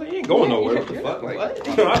 Like you know what I'm saying. You ain't going nowhere. What the fuck? Like What?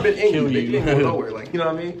 you know, I've been in you. Kill You you. ain't going nowhere. Like you know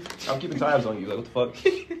what I mean. I'm keeping tabs on you. Like what the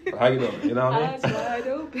fuck? How you doing? You know what I mean. Eyes wide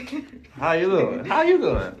open. How you doing? How you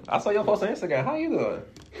doing? I saw your post on Instagram. How you doing?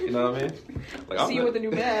 You know what I mean? Like See you with a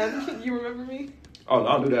new man. You remember me? Oh no,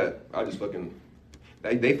 I don't do that. I just fucking.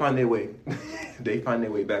 They find their way. They find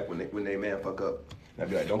their way back when they man fuck up. And I'd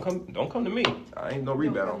be like, don't come to me. I ain't no I'm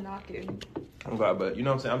rebound. knocking. I'm glad, but you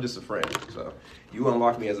know what I'm saying. I'm just a friend. So you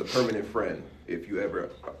unlock me as a permanent friend if you ever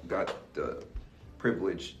got the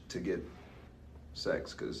privilege to get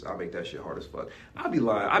sex, because I make that shit hard as fuck. I be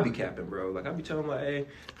lying. I be capping, bro. Like I be telling them like, hey,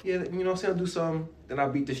 yeah, you know what I'm saying. I'll do something. Then I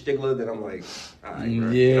beat the Stigler. Then I'm like, all right, bro.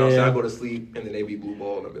 You know what I'm saying. I go to sleep and then they be blue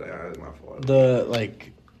ball and I be like, all right, it's my fault.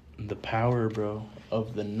 The power, bro,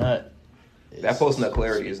 of the nut. That post-nut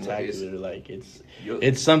clarity is nice. spectacular. Like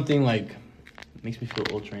it's something like makes me feel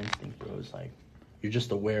ultra instinct, bro. It's like you're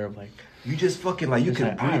just aware of like You just fucking like you It's can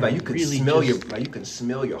like, breathe, I like you can really smell just- you can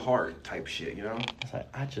smell your heart type shit, you know? it's like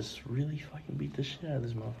I just really fucking beat the shit out of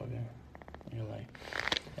this motherfucker. And you're like,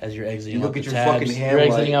 as you're exiting, You look out at the your tabs, fucking hand you're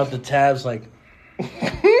exiting like- out the tabs like,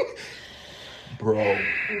 Bro.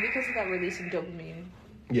 Maybe because of that release of dopamine.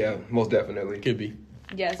 Yeah, most definitely. could be.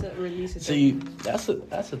 Yeah, it's a release of See, dopamine.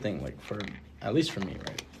 that's the thing. Like for at least for me,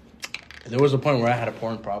 right? There was a point where I had a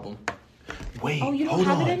porn problem. Wait, Oh, you don't hold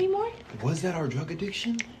have on. it anymore? Was that our drug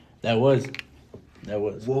addiction? That was.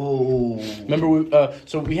 Whoa. Remember,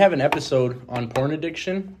 so we have an episode on porn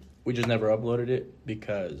addiction. We just never uploaded it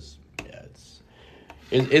because, yeah,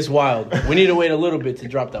 it's wild. We need to wait a little bit to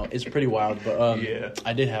drop down. It's pretty wild, but Yeah.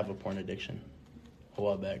 I did have a porn addiction a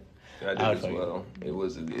while back. I did I as was well.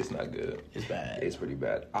 It's not good. It's bad. It's pretty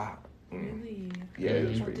bad. Really? Yeah, it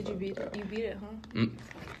was Mhm. pretty Did you beat bad. it? You beat it, huh?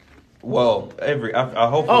 Well, I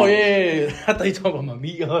hope. Oh yeah. I thought you talking about my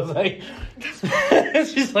meat. I was like,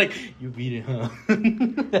 she's like, you beat it, huh?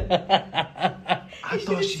 I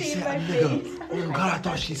thought she seen said, my nigga. face. Oh my god, I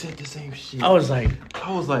thought she said the same shit. I was like,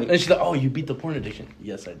 and and she's like, oh, you beat the porn addiction.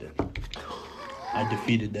 Yes, I did. I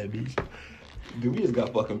defeated that beast. dude, we just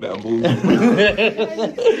got fucking bamboozled. Have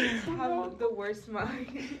the worst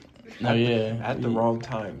mind. No, yeah. At the wrong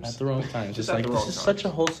times. At the wrong time. Just Just at like, the this wrong is times. such a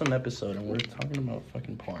wholesome episode, and we're talking about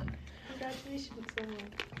fucking porn. Congratulations,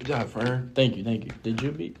 Good job, Fern. Thank you. Did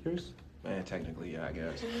you beat yours? Man, technically, yeah, I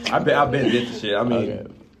guess. I've been did the shit. I mean, Okay.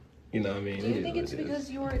 you know what I mean? Do you think it's because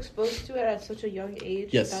you were exposed to it at such a young age?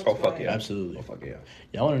 Yes. That's Oh, fuck why? yeah. Absolutely. Oh, fuck yeah.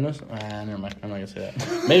 Y'all want to know? Never mind. I'm not gonna say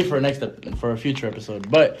that. Maybe for for a future episode.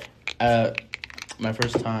 But my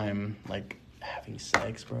first time like having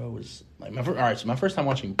sex, bro, was like all right. So my first time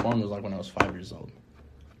watching porn was like when I was 5 years old.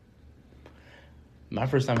 My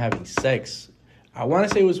first time having sex, I want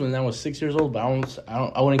to say it was when I was 6 years old, but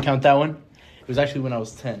I wouldn't count that one. It was actually when I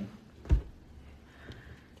was 10.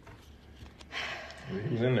 He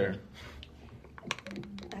was in there.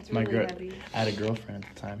 That's My really girl, heavy. I had a girlfriend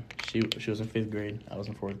at the time. She was in 5th grade. I was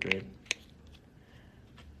in 4th grade.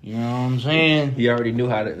 You know what I'm saying? He already knew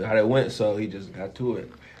how that went, so he just got to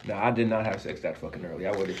it. No, I did not have sex that fucking early.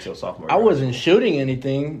 I waited till sophomore I year. wasn't shooting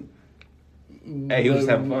anything. Hey, he was just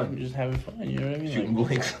having fun. Just having fun, you know what I mean? Shooting Like,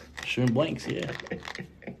 blinks. Shooting blanks, yeah.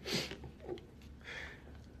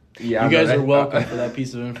 Yeah, You guys are welcome for that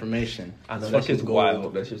piece of information. I know It's that fucking shit's gold.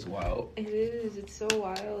 wild. That's just wild. It is. It's so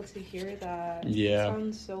wild to hear that. Yeah. It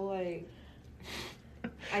sounds so like.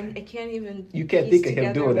 I can't even. You can't piece think of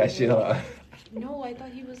him together doing that what shit, it- huh? No, I thought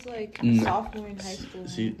he was like a Mm. sophomore in high school.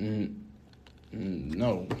 See,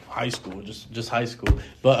 no, high school, just high school.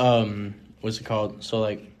 But what's it called? So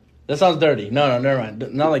like, that sounds dirty. No, never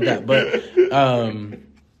mind. Not like that. But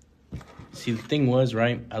see, the thing was,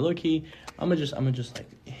 right? I'm gonna just like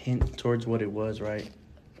hint towards what it was, right?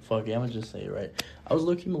 Fuck it, I'm gonna just say it, right? I was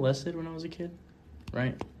low-key molested when I was a kid,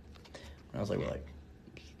 right? When I was like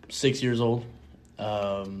 6 years old.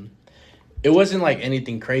 It wasn't like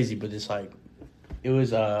anything crazy, but it's like, it was,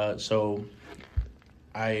 so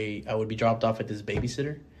I would be dropped off at this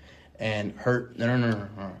babysitter, and her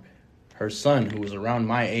son, who was around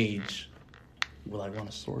my age, would like want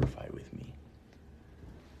a sword fight with me.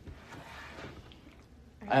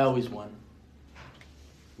 I always won.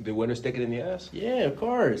 The winner stick it in the ass? Yeah, of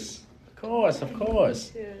course. Of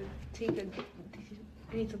course. I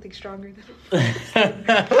need something stronger than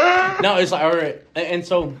No, it's like, all right. And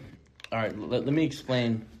so, all right, let me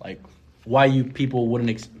explain, like, why you people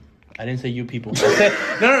wouldn't... I didn't say you people.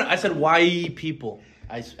 I said why people.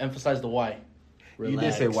 I emphasized the why. Relax. You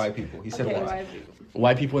did say white people. He said why.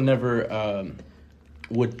 Why people never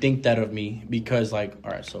would think that of me, because, like,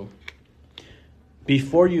 all right, so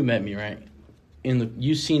before you met me, right?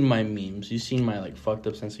 You seen my memes, you seen my like fucked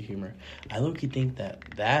up sense of humor. I low-key think that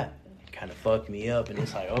kind of fucked me up, and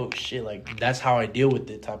it's like, oh shit, like that's how I deal with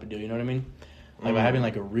it type of deal. You know what I mean? Like by having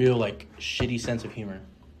like a real like shitty sense of humor.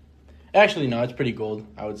 Actually, no, it's pretty gold.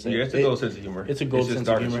 I would say. Yeah, it's a gold sense of humor. It's a gold sense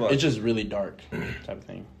of humor. It's just really dark type of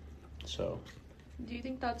thing. So. Do you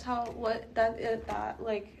think that's how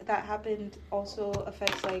that happened also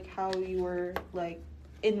affects like how you were like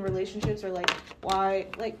in relationships, or like why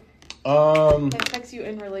like it affects you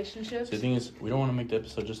in relationships? So the thing is, we don't want to make the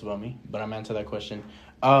episode just about me, but I'm answer that question.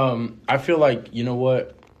 I feel like, you know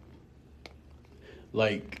what,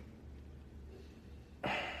 like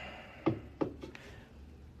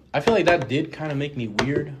I feel like that did kind of make me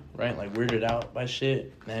weird, right? Like weirded out by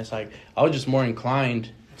shit, and it's like I was just more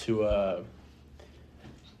inclined to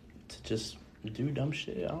just do dumb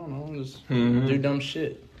shit. I don't know, just do dumb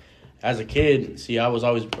shit. As a kid, see, I was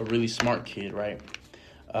always a really smart kid, right?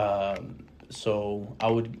 So I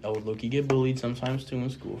would low-key get bullied sometimes too in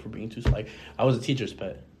school for being too, like, I was a teacher's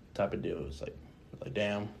pet type of deal. It was like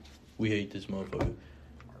damn, we hate this motherfucker.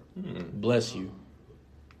 Bless you.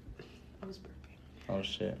 I was burping. Oh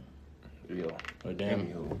shit. Yo. Oh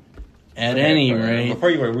damn. At any rate, before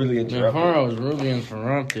you were really interrupted. Before I was really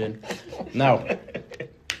interrupted. Now,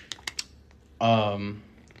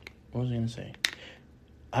 what was I gonna say?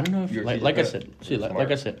 I don't know if, like I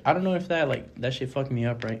said, I don't know if that shit fucked me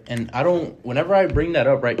up, right? And I don't, whenever I bring that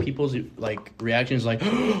up, right, people's, like, reactions, like,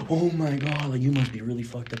 oh my god, like, you must be really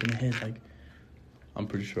fucked up in the head. Like, I'm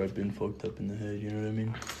pretty sure I've been fucked up in the head, you know what I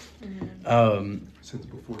mean? Mm-hmm. Since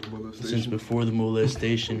before the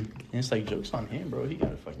molestation. And it's like, joke's on him, bro. He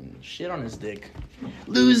got a fucking shit on his dick.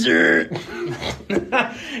 Loser!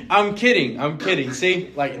 I'm kidding.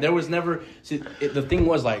 See, like, there was never, the thing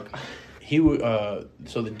was, like, he would,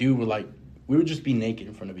 so the dude would, like, we would just be naked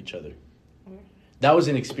in front of each other. That was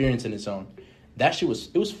an experience in its own. That shit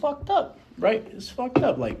it was fucked up, right? It was fucked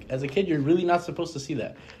up. Like, as a kid, you're really not supposed to see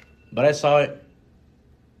that. But I saw it.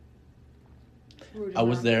 I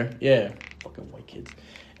was there. Yeah. Fucking white kids.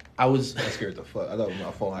 I scared the fuck. I thought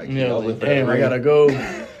my phone had damn, I gotta go.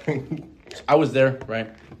 I was there,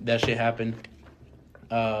 right? That shit happened.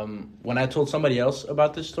 When I told somebody else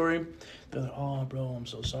about this story, they're like, oh, bro, I'm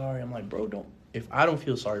so sorry. I'm like, bro, if I don't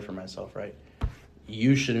feel sorry for myself, right,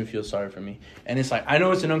 you shouldn't feel sorry for me. And it's like, I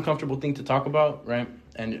know it's an uncomfortable thing to talk about, right?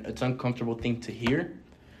 And it's an uncomfortable thing to hear.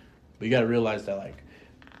 But you got to realize that, like,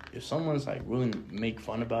 if someone's, like, willing to make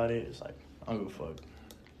fun about it, it's like, I don't give a fuck.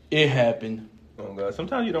 It happened. Oh, God.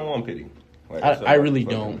 Sometimes you don't want pity. Like, I really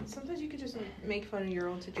don't. Sometimes you could just like make fun of your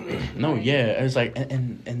own situation. No, right? yeah. It's like,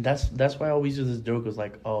 and that's why I always use this joke. It's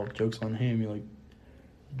like, oh, joke's on him. You're like,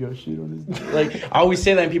 got shit on his. Like, I always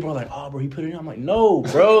say that, and people are like, oh, bro, he put it in. I'm like, no,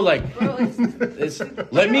 bro. Like, bro, it's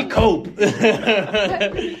let me cope.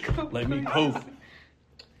 Let me cope.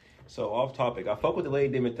 So off topic. I fuck with the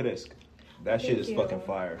Lady Dimitrescu. That shit is you. fucking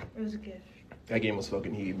fire. It was a gift. That game was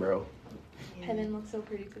fucking heat, bro. Yeah. Heaven looks so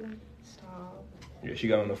pretty today. Stop. Yeah, she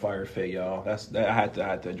got on the fire fit, y'all. I had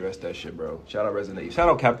to address that shit, bro. Shout out Resident Evil. Shout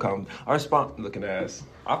out Capcom. Our spot looking ass.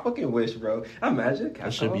 I fucking wish, bro. Imagine Capcom.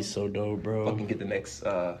 That should be so dope, bro. Fucking get the next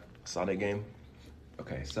Sonic game.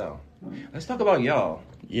 Okay, so let's talk about y'all.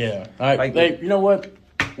 Yeah. All right. Like, hey, you know what?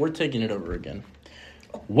 We're taking it over again.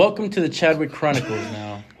 Welcome to the Radwick Ronicles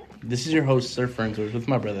now. This is your host, Sir Fernsworth, with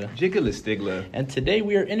my brother Jiggler Stigler. And today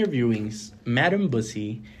we are interviewing Madam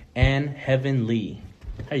Bussy and Heaven Lee.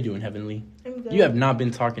 How you doing, Heaven Lee? I'm good. You have not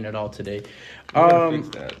been talking at all today. We need to fix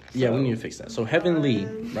that. Yeah, we need to fix that. So Heaven Lee,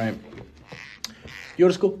 right? You go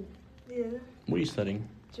to school? Yeah. What are you studying?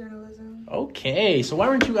 Journalism. Okay, so why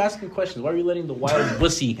weren't you asking questions? Why were you letting the wild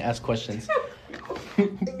Bussy ask questions?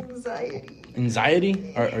 Anxiety.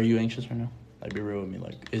 Anxiety? Are you anxious right now? Like, be real with me.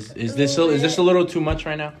 Like, is this a little too much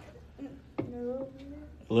right now? No.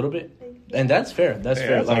 A little bit? And that's fair. That's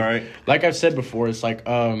fair. That's like, all right. Like I've said before, it's like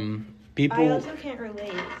people. I also can't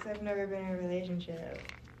relate because I've never been in a relationship.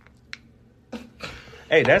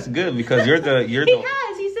 Hey, that's good because you're the. He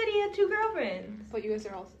has. He said he had 2 girlfriends. But you guys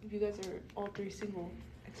are all 3 single.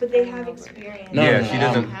 But they have experience. No, yeah, no, she no,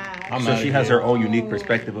 doesn't. I'm So she has her own unique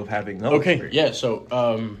perspective of having no. Okay, experience. yeah.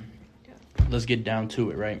 So let's get down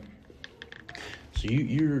to it, right? So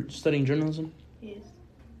you're studying journalism? Yes.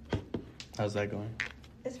 How's that going?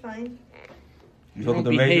 It's fine. You don't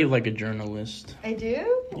behave like a journalist. I do?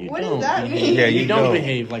 You What don't does that behave. mean? Yeah, you don't don't.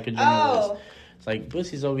 behave like a journalist. Oh. It's like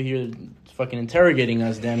Pussy's over here fucking interrogating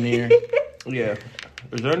us damn near. Yeah.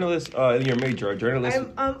 A journalist in your major, a journalist.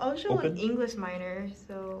 I'm also open? an English minor,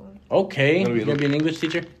 so Okay. Let me You're going to be an English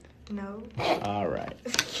teacher? no. All right.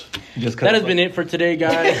 Just That has been it for today,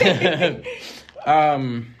 guys.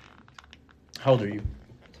 How old are you?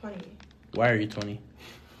 20. Why are you 20?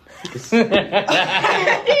 She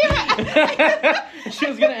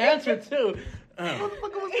was gonna answer too. I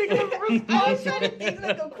was trying to think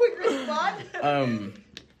like a quick response.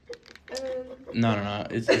 No.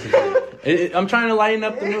 I'm trying to lighten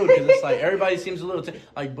up the mood because it's like everybody seems a little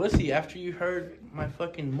like Bussy. After you heard my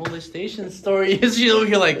fucking molestation story, she's over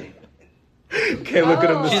here like can't look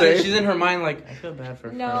at him the same. she's in her mind like I feel bad for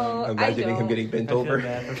her. No, Imagining I him don't. getting bent I feel over.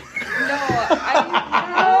 bad for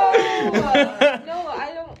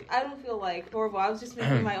I don't feel like horrible. I was just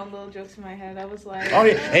making my own little jokes in my head. I was like, Oh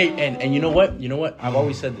yeah, hey, and you know what? I've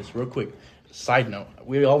always said this real quick. Side note,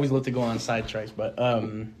 we always love to go on sidetracks, but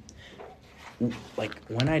like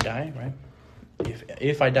when I die, right?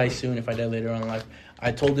 If I die soon, if I die later on in life,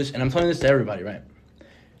 I told this, and I'm telling this to everybody, right?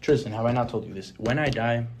 Tristan, have I not told you this? When I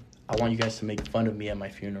die, I want you guys to make fun of me at my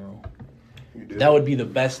funeral. You do. That would be the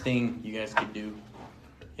best thing you guys could do,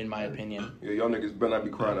 in my opinion. Yeah, y'all niggas better not be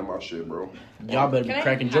crying at my shit, bro. Y'all better Can be I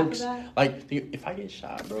cracking have jokes. that? Like, if I get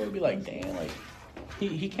shot, bro, it'd be like, damn, like,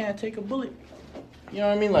 he can't take a bullet. You know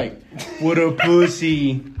what I mean? Like, what a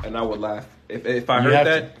pussy. And I would laugh. If I You heard have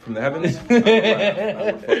that from the heavens, I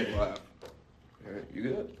would fucking laugh. Alright, you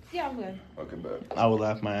good? yeah, I'm good. Okay, bet. I would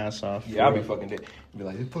laugh my ass off. Yeah, I'll be fucking dead. Be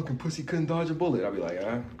like, this fucking pussy couldn't dodge a bullet. I'll be like,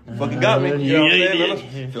 fucking got me. You know what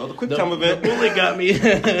I'm saying? Feel the quick time event. The bullet got me.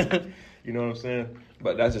 You know what I'm saying?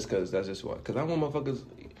 But that's just what. Because I want motherfuckers.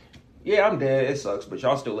 Yeah, I'm dead. It sucks, but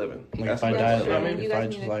y'all still living. Like That's if I what die, I'm saying. like, You if guys I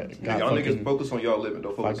need just to like continue. got Y'all fucking, niggas focus on y'all living.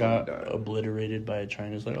 Don't if I focus on me got dying. obliterated by a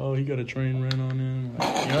train, it's like, oh, he got a train ran on him.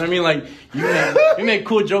 Like, you know what I mean? Like you make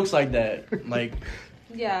cool jokes like that. Like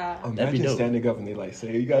Yeah. That'd be Imagine dope. standing up and they like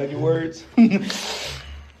say, you got any words?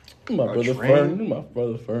 my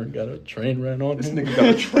brother Fern got a train ran on This him. nigga got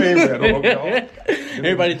a train ran on him, y'all.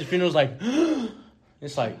 Everybody at the funeral's like,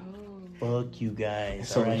 it's like, fuck you guys.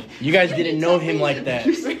 Sorry. All right? You guys didn't know him like that.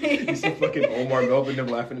 You see fucking Omar Melvin them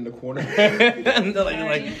laughing in the corner. And they're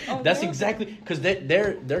like, Oh, that's no. exactly because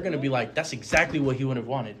they're gonna be like, that's exactly what he would have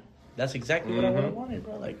wanted. That's exactly what I would have wanted,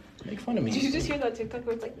 bro. Like, make fun of me. Did you just hear that TikTok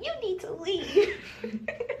where it's like, you need to leave?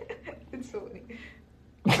 It's so funny.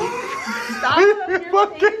 Stop your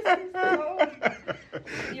face.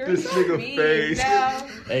 This nigga mean. face. Now,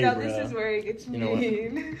 Hey, now bro. this is where it gets You know what?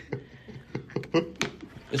 mean.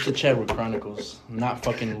 It's the Radwick Chronicles, not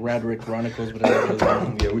fucking Radwick Ronicles, but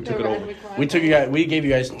it's Yeah, we took it over. we gave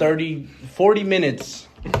you guys 40 minutes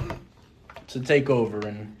to take over,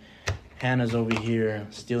 and Hannah's over here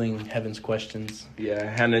stealing Heaven's questions. Yeah,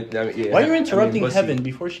 Hannah. Yeah, Why are you interrupting Bussy. Heaven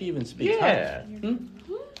before she even speaks? Yeah. Huh?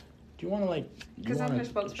 Do you want to like? Because I'm her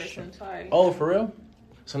spokesperson, sorry. Oh, for real?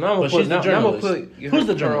 So now I'm But gonna she's the put. Now I'm gonna journalist. put. Who's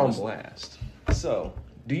the her journalist? on blast? So,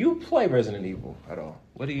 do you play Resident Evil at all?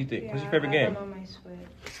 What do you think? What's your favorite I have game? them on my Switch.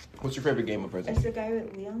 What's your favorite game of Resident It's Evil? the guy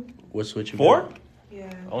with Leon. What switch you 4? got?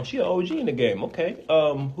 Yeah. Oh, she an OG in the game. Okay.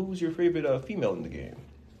 Who's your favorite female in the game?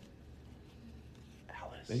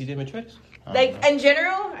 Alice. Lady Dimitrescu. I don't Like know. in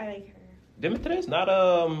general, I like her. Dimitrescu? Not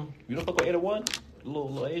You don't fuck with Ada One?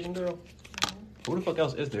 Little Asian girl. Who the fuck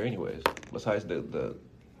else is there, anyways? Besides the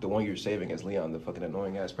one you're saving as Leon, the fucking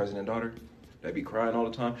annoying ass president daughter that be crying all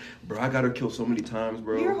the time. Bro, I got her killed so many times,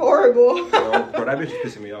 bro. You're horrible. Bro, that bitch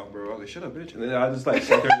is pissing me off, bro. I was like, shut up, bitch. And then I just like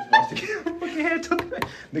sat there and just watched it. Fucking head took her.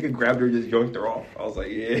 Nigga grabbed her and just yoinked her off. I was like,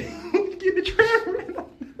 yeah. Get the tram ran on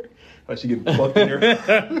her. Like she getting fucked in her.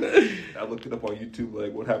 I looked it up on YouTube,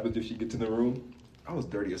 like what happens if she gets in the room. I was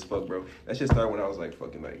dirty as fuck, bro. That shit started when I was like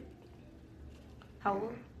fucking like. How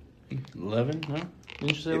old? 11? Huh?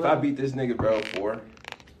 Didn't you say If 11? I beat this nigga, bro, 4.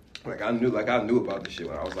 I knew about this shit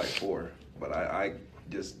when I was like 4. But I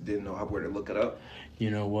just didn't know where to look it up. You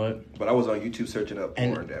know what? But I was on YouTube searching up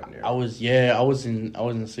porn And damn near. I was in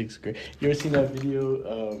 6th grade. You ever seen that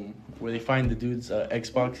video where they find the dude's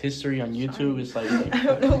Xbox history on YouTube? It's like I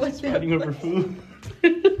don't know what's fighting over food.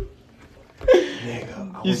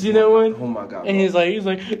 Nigga, I You was see that one? Oh my god. And bro. he's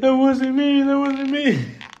like, that wasn't me.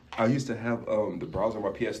 I used to have the browser on my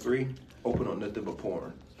PS3 open on nothing but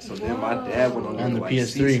porn. So then my dad went on there On to the like PS3.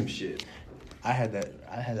 see some shit. I had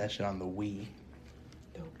that shit on the Wii.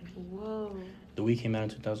 Whoa. The Wii came out in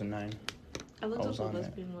 2009. I looked I up was what on that.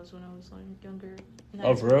 lesbian was when I was like younger. And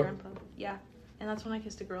Oh, asked for my real? grandpa. Yeah. And that's when I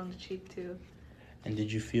kissed a girl on the cheek too. And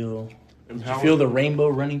did you feel Empowered. the rainbow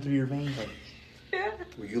running through your veins? Like,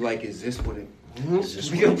 Were you like, is this what it? is this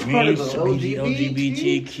Be a what it part of means the to be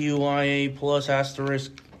LGBT? LGBTQIA plus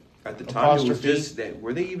asterisk At the time, it was apostrophe. just that.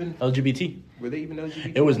 Were they even LGBT?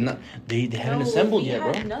 LGBT? It was not. They hadn't assembled yet,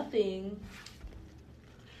 bro. Had nothing.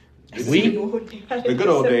 We? The good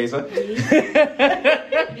old days, huh?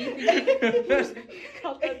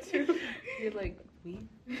 Called that too. You're like, we?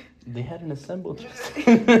 They hadn't assembled.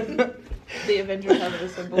 The Avengers haven't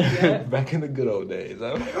assembled yet. Back in the good old days,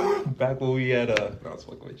 huh? Back when we had no, I was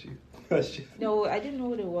fucking with you. No, I didn't know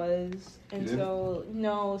what it was. And You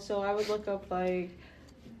so I would look up like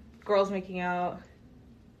girls making out.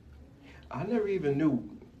 I never even knew.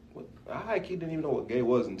 I didn't even know what gay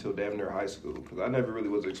was until damn near high school because I never really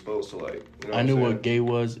was exposed to like. You know I knew what what gay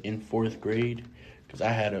was in 4th grade because I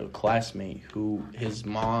had a classmate who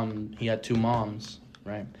he had 2 moms,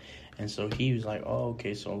 right? And so he was like, oh,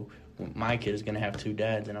 okay, so my kid is going to have 2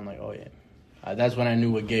 dads. And I'm like, oh, yeah. That's when I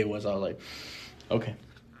knew what gay was. I was like, okay.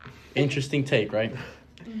 Interesting take, right?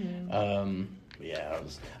 Mm-hmm. Yeah.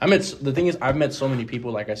 The thing is, I've met so many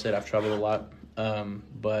people. Like I said, I've traveled a lot.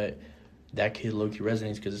 But that kid low-key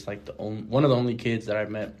resonates because it's like one of the only kids that I've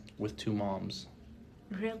met with 2 moms.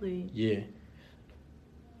 Really? Yeah.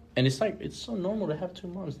 And it's like, it's so normal to have 2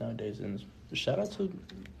 moms nowadays. And shout out to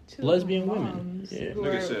lesbian women. Yeah.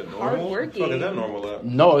 Nigga said normal. Hardworking. Fuck is that normal at?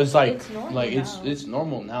 No, it's like, It's normal like now. it's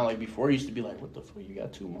normal now. Like before, it used to be like, what the fuck, you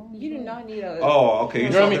got 2 moms? You do not need a. Oh, okay. You're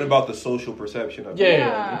You know what I talking mean? about the social perception of Yeah. it.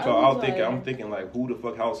 Yeah, So I was I'm like- thinking like, who the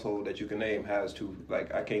fuck household that you can name has 2?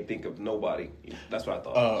 Like, I can't think of nobody. That's what I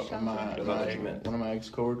thought. Sounds My, like- That's not what you meant. one of my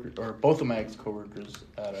ex-coworkers, or both of my ex-coworkers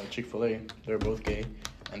at Chick-fil-A, they're both gay,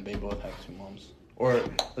 and they both have 2 moms. Or I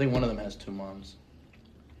think one of them has 2 moms.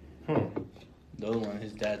 The other one,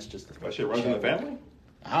 his dad's just a That shit runs in the family?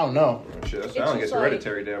 I don't know. Oh, shit, that It's sounds like just it's like-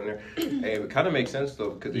 hereditary down there. Hey, it kind of makes sense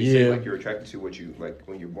though, because they Yeah. say like you're attracted to what you like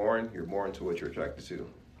when you're born to what you're attracted to.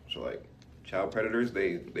 So like child predators,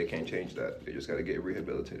 they can't change that. They just got to get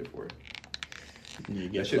rehabilitated for it. You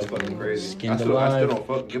That shit's fucking crazy. I skinned still alive.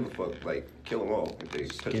 don't give a fuck. Like kill them all if they touch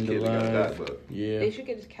the Skinned kid, they gotta die. alive. But Yeah. They should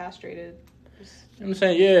get castrated. I'm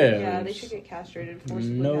saying, yeah. Yeah, they should get castrated. Forcibly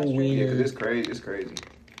No castrated. wiener. yeah, 'cause it's crazy. It's crazy.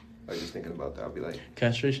 Like just thinking about that, I'll be like,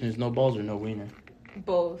 Castration is no balls or no wiener.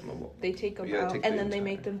 Both. No. They take them Yeah, out, take and the then they entire-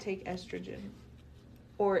 make them take estrogen.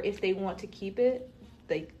 Or if they want to keep it,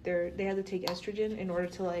 they have to take estrogen in order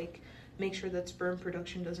to like make sure that sperm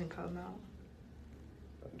production doesn't come out.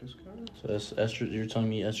 So that's estrogen. You're telling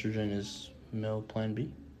me estrogen is male plan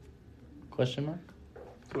B? Question mark?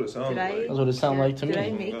 That's what it sounds Did I? like. That's what it sound like to Did me.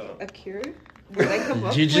 I make No. a cure? Did I come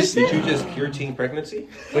up Did you with just- it? Did you just cure teen pregnancy?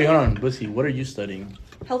 Wait, hold on, Bussy. What are you studying?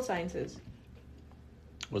 Health sciences,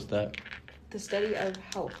 What's that? the study of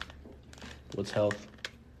health. What's health?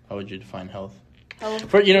 How would you define health? Health.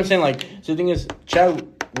 For you know what I'm saying? Like, so the thing is,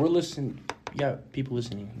 we're listening. Yeah, people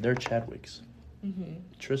listening. They're Chadwicks. Mm-hmm.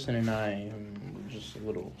 Tristan and I are just a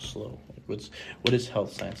little slow. Like, what is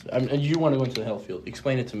health science? I mean, you want to go into the health field?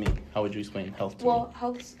 Explain it to me. How would you explain health to me? Well,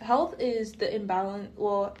 health is the imbalance.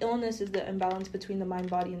 Well, illness is the imbalance between the mind,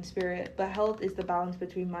 body, and spirit. But health is the balance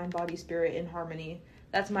between mind, body, spirit in harmony.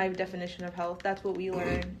 That's my definition of health. That's what we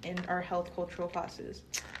learn in our health cultural classes.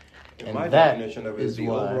 And My that definition of it is is the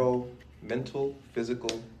why- overall mental, physical,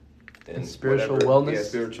 And spiritual whatever. wellness? Yeah,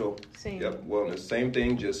 spiritual. Same. Yep, wellness. Same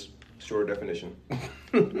thing, just short definition.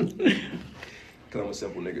 Because I'm a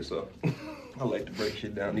simple nigga, so I like to break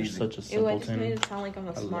shit down You're easy. such a Ew, I just made simpleton. it sound like I'm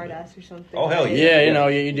a love smart it. ass or something. Oh, hell yeah. Yeah, you know,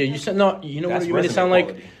 you did. You said no. You know That's what? You made it resume sound like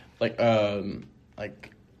quality.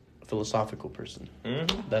 like a philosophical person.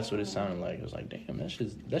 Mm-hmm. That's what it sounded like. It was like, damn, that's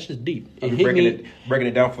just deep. It I'm hit breaking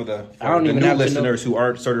it down for the I don't even new have to know- listeners who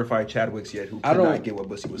aren't certified Chadwicks yet, who I could don't- not get what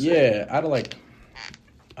Bussy was saying. Yeah,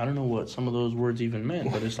 I don't know what some of those words even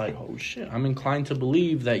meant, but it's like, oh shit, I'm inclined to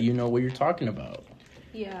believe that you know what you're talking about.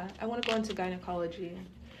 Yeah, I want to go into gynecology.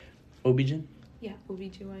 OB-GYN? Yeah,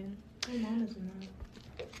 OB/GYN. My mom is in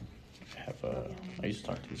that. I used to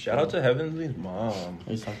talk to this Shout girl. out to Heavenly's mom.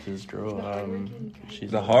 I used to talk to this girl.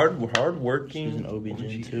 She's The hard working. She's an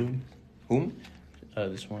OB-GYN too. Whom?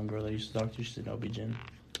 This one girl I used to talk to, she's an OB-GYN.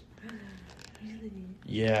 Really?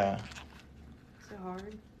 Yeah, So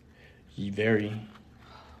hard. very,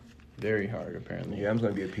 very hard apparently. Yeah, I'm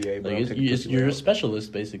gonna be a PA, but Like you're a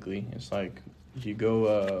specialist basically. It's like you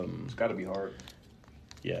go. It's got to be hard.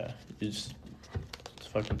 Yeah, it's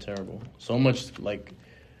fucking terrible. So much like.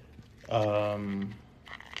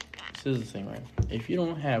 This is the thing, right? If you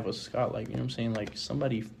don't have a Scott, like, you know what I'm saying, like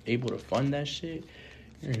somebody able to fund that shit,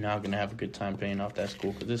 you're not gonna have a good time paying off that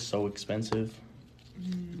school because it's so expensive.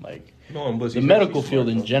 Like No, the medical field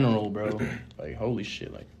in general, bro. Like holy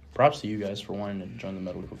shit, like props to you guys for wanting to join the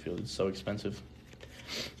medical field. It's so expensive.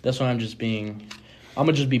 That's why I'm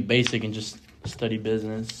gonna just be basic and just study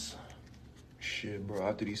business. Shit, bro.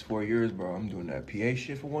 After these 4 years, bro, I'm doing that PA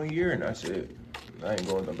shit for 1 year, and that's it. I ain't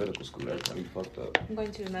going to medical school. That's gonna be fucked up. I'm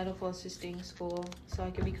going to a medical assisting school so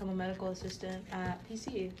I can become a medical assistant at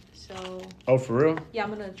PC. So. Oh, for real? Yeah,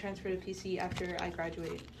 I'm gonna transfer to PC after I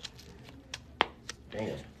graduate.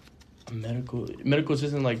 Damn. A medical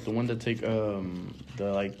assistant, like the one that take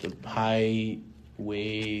the high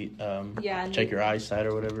weight Yeah, check your eyesight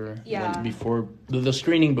or whatever. Yeah. And then before the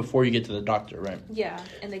screening before you get to the doctor, right? Yeah,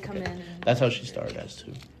 and they come in. And, That's how she started as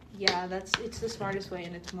too. yeah, it's the smartest way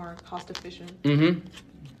and it's more cost efficient. Mm-hmm.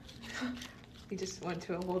 We just went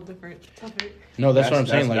to a whole different topic. No, that's what I'm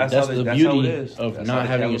saying. Like that's the beauty of That's not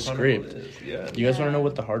how having a Chadwick script. Chronicle is. Yeah. Do you guys want to know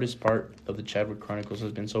what the hardest part of the Chadwick Chronicles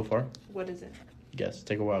has been so far? What is it? Guess.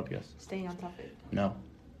 Take a wild guess. Staying on topic. No.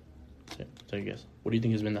 Take a guess. What do you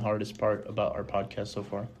think has been the hardest part about our podcast so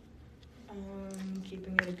far?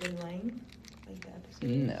 Keeping it a good length, like the episode.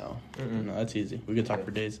 No. No, that's easy. We could talk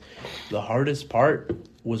for days. The hardest part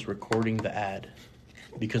was recording the ad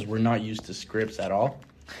because we're not used to scripts at all.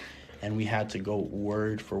 And we had to go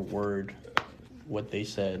word for word what they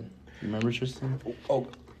said. Remember, Tristan? Oh,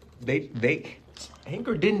 they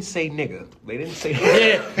Anchor didn't say nigga. They didn't say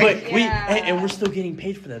Yeah, but Yeah. and we're still getting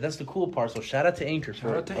paid for that. That's the cool part. So shout out to Anchor for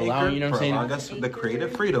Shout out to allowing, Anchor you know what for I'm allowing saying? us the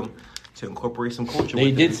creative freedom to incorporate some culture. They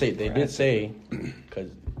within. did say, because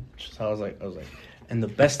I was like, and the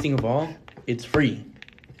best thing of all, it's free.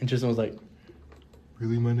 And Tristan was like,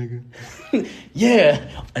 Really, my nigga?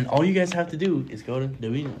 yeah. And all you guys have to do is go to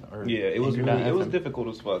Davina or Yeah, it was Anchor.fm. really, it was difficult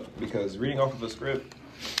as fuck because reading off of a script.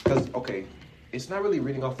 Because it's not really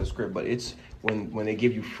reading off the script, but it's when they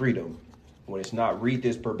give you freedom. When it's not read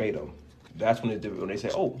this verbatim, that's when when they say,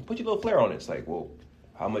 "Oh, put your little flair on it." It's like, well,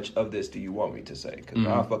 how much of this do you want me to say? Because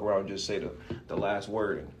now I fuck around and just say the last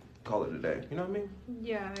word and call it a day. You know what I mean?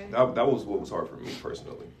 Yeah. That was what was hard for me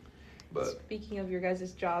personally. But Speaking of your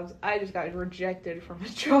guys' jobs, I just got rejected from a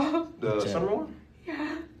job. the summer one,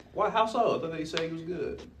 Yeah. why? How so? I thought they said he was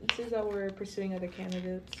good. It says that we're pursuing other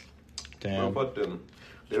candidates. Damn. Well, fuck them.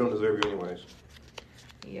 They don't deserve you anyways.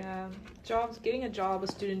 Yeah. Getting a job, a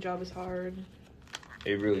student job is hard.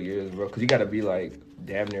 It really is, bro. Because you got to be like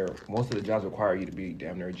damn near. Most of the jobs require you to be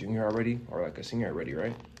damn near a junior already or like a senior already,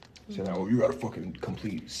 right? So now, you got to fucking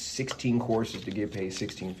complete 16 courses to get paid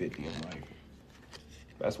 $16.50. I'm like,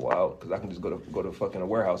 that's wild. Because I can just go to fucking a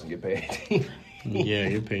warehouse and get paid. Yeah,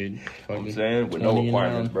 you're paid. You know what I'm saying? With no 20 an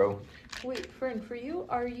requirements, hour. bro. Wait, friend, for you,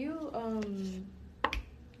 are you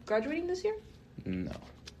graduating this year? No.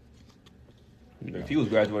 If he was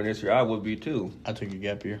graduating this year, I would be too. I took a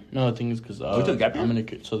gap year. No, the thing is because you took a gap year? I'm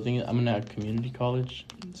in a community college,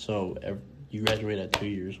 so you graduate at 2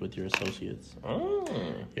 years with your associates. Oh.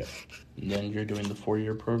 Yeah. And then you're doing the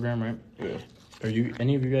 4-year program, right? Yeah. Are you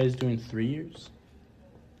any of you guys doing 3 years?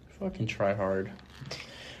 Fucking try hard.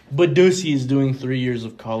 But Ducey is doing 3 years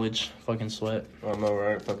of college. Fucking sweat. I know,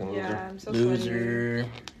 right? Fucking loser. Yeah, I'm so sweaty. Loser.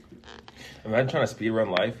 Imagine trying to speed run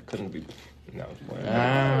life. Couldn't be. No, I'm just playing.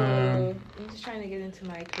 I'm just trying to get into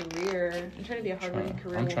my career. I'm trying to be a hard-working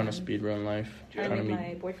career I'm trying to woman. speed run life. Trying to make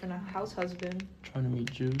my boyfriend a house husband. Trying to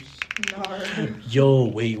meet Juice. No. Yo,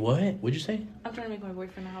 wait, what? What'd you say? I'm trying to make my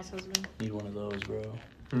boyfriend a house husband. Need one of those, bro.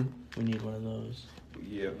 We need one of those.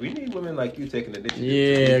 Yeah, we need women like you taking initiative.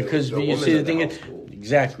 Yeah, because you woman see the in thing is, household.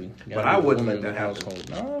 exactly. But I wouldn't let that happen.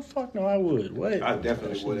 No, fuck no, I would. What? I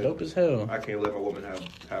definitely That would. Dope as hell. I can't let my woman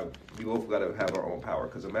have. We both gotta have our own power.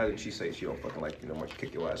 Because imagine she say she don't fucking like you no more, she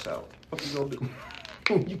kick your ass out. What you gonna do?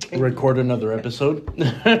 You can't. Record another episode.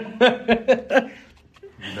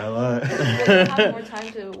 No lie. You'll have more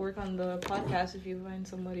time to work on the podcast if you find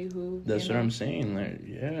somebody who. That's what I'm saying. Like,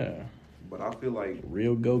 yeah, But I feel like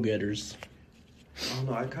real go-getters. I don't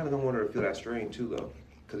know. I kind of don't want her to feel that strain too, though.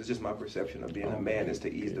 Because it's just my perception of being a man is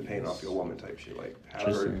to ease the pain off your woman type shit. Like have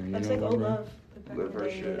her. Tristan, you That's know like what, old bro? love. Back Live in the her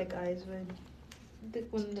day when shit. the guys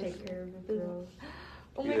would take care of the girls.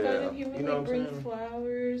 Oh my Yeah, god, and he would you know like what bring I'm saying?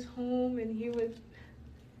 flowers home and he would.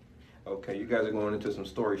 Okay, you guys are going into some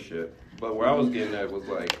story shit. But where I was getting at was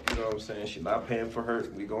like, you know what I'm saying? She not paying for her.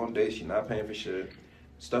 We go on dates. She not paying for shit.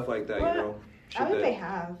 Stuff like that, What? you know. Shit I would that- pay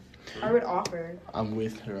half. I would offer. I'm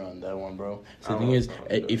with her on that one, bro. So I the thing don't is, know.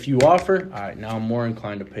 if you offer, all right, now I'm more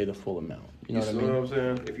inclined to pay the full amount. You know what I see mean? what I'm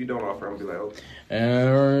saying? If you don't offer, I'm gonna be like,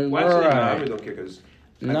 okay. All Well, actually, no, I right. really don't care because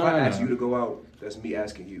if No, I ask no. you to go out, that's me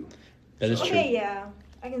asking you. That is true. Okay, yeah.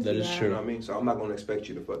 I can see That that. is You true. know what I mean? So I'm not gonna expect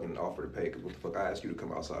you to fucking offer to pay because what the fuck? I ask you to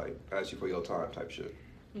come outside. I ask you for your time type shit.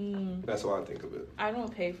 That's how I think of it. I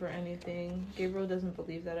don't pay for anything. Gabriel doesn't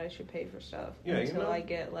believe that I should pay for stuff until I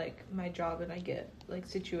get like my job and I get like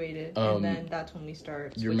situated, and then that's when we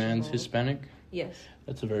start. Your man's roles. Hispanic? Yes.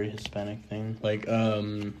 That's a very Hispanic thing. Like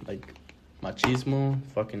machismo,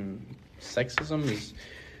 fucking sexism is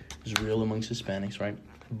real amongst Hispanics, right?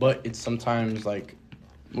 But it's sometimes like,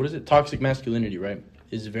 what is it? Toxic masculinity, right?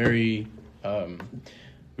 Is very,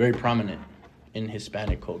 very prominent in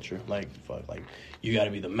Hispanic culture. Like, fuck, like, you gotta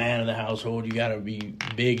be the man of the household. You gotta be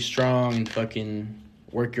big, strong, and fucking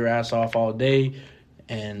work your ass off all day.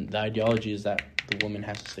 And the ideology is that the woman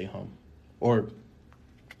has to stay home. Or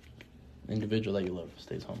the individual that you love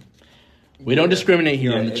stays home. We don't discriminate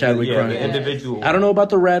here on the Chadwick Chronicles. Individual. I don't know about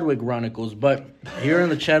the Radwick Ronicles, but here in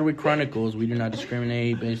the Chadwick Chronicles, we do not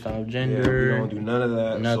discriminate based on gender. Yeah, we don't do none of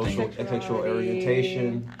that. Nothing. Social, sexual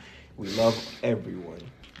orientation. We love everyone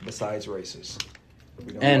besides races.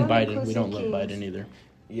 And Biden. We don't love Biden either.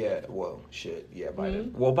 Yeah, well, shit. Yeah, Biden.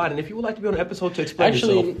 Mm-hmm. Well, Biden, if you would like to be on an episode to explain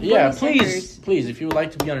yourself. Yeah, please, if you would like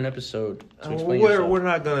to be on an episode to explain yourself. We're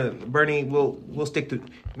not gonna, Bernie. We'll stick to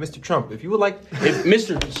Mr. Trump. If you would like, if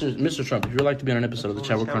Mr. Trump, if you would like to be on an episode of the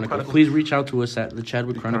Chadwick Chronicles, please reach out to us at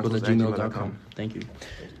thechadwickchronicles@gmail.com. Thank you.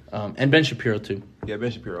 And Ben Shapiro too. Yeah,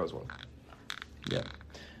 Ben Shapiro as well. Yeah,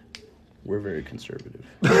 we're very conservative.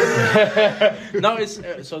 No, it's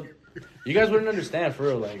so you guys wouldn't understand for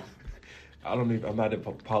real, like. I'm not a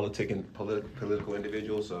political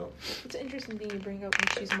individual, so. It's an interesting thing you bring up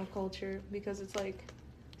machismo culture because it's like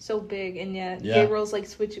so big, and yet Gabriel's like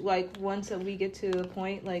once that we get to the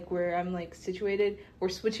point like where I'm like situated, we're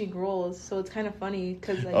switching roles, so it's kind of funny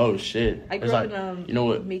because like, oh shit, I grew up in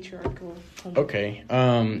a matriarchal home. Okay,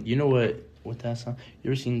 you know what that song? You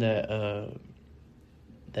ever seen that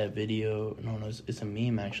video? No, it's a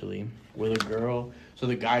meme actually. Where the girl, so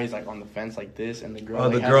the guy is like on the fence like this, and the girl. Oh,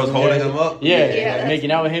 the girl's holding him up. Yeah, like,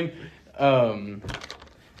 making out with him.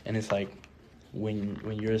 And it's like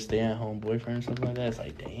when you're a stay-at-home boyfriend or something like that, it's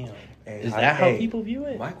like, damn, is that how people view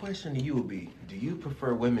it? My question to you would be: do you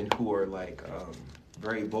prefer women who are like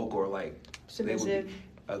very vocal or like submissive?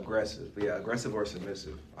 Aggressive, yeah, aggressive or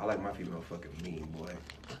submissive. I like my female fucking mean, boy.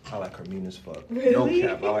 I like her mean as fuck. Really? No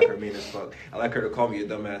cap, I like her mean as fuck. I like her to call me a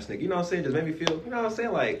dumbass nigga. You know what I'm saying? Just make me feel, you know what I'm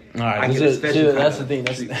saying? Like, all right, I get that's the thing.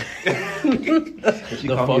 That's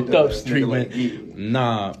the fucked up street, man. Like, yeah.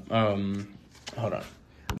 Nah, hold on.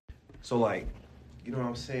 So, like, you know what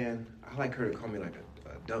I'm saying? I like her to call me like a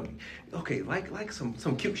dummy. Okay, like some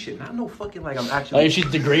cute shit. Not no fucking like I'm actually. Like she's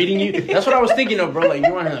degrading you. That's what I was thinking of, bro. Like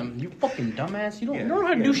you fucking dumbass. You don't know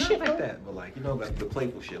how to do shit like that. But like like the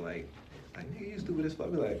playful shit. Like nigga, you stupid as fuck. I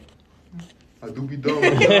be like, I do be dumb.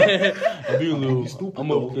 I be a little stupid.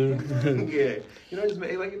 I'm up there. Yeah, you know, just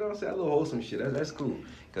like you know what I'm saying. A little wholesome shit. That's cool.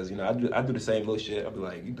 Cause you know I do the same little shit. I be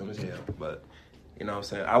like, you dumb as hell. But you know what I'm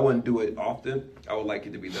saying? I wouldn't do it often. I would like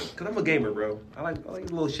it to be done. Because I'm a gamer, bro. I like a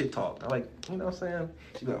little shit talk. I like, you know what I'm saying?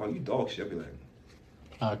 She'd be like, oh, you dog shit. I'd be like,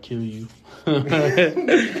 I'll kill you. I'd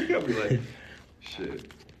be like,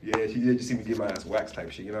 shit. Yeah, she did just see me get my ass waxed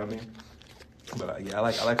type shit, you know what I mean? But yeah, I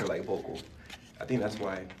like her like vocal. I think that's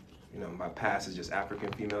why, you know, my past is just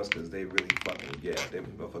African females because they really fucking, them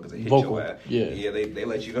motherfuckers, they hit vocal. your ass. Yeah, they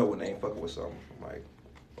let you know when they ain't fucking with something. I'm like,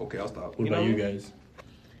 okay, I'll stop. What about you guys?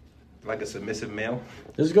 Like a submissive male?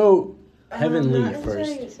 Let's go Heavenly not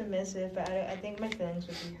first. Submissive, but I think my feelings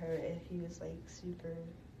would be hurt if he was like super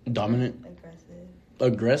dominant,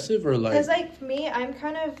 aggressive or like. Because like me, I'm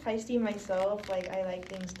kind of feisty myself. Like I like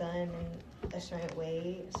things done in a certain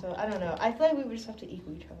way. So I don't know. I feel like we would just have to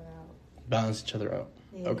equal each other out. Balance each other out.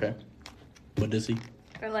 Yeah. Okay. What does he?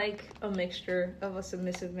 I like a mixture of a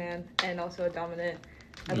submissive man and also a dominant.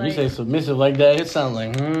 When you say submissive like that, it sounds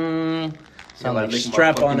like sound like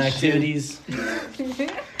strap-on activities.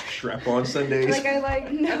 Strap-on Sundays. Like I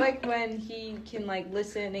like when he can like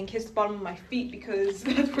listen and kiss the bottom of my feet because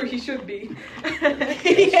that's where he should be.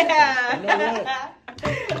 Yeah.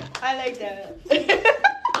 I like that.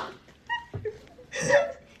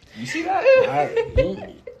 You see that?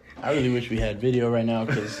 I really wish we had video right now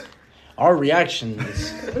because our reaction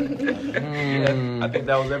is. I think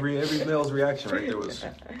that was every male's reaction right there was,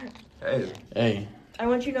 hey. I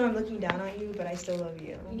want you to know I'm looking down on you, but I still love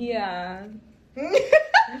you. Yeah.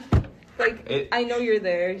 I know you're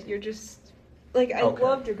there. You're just like I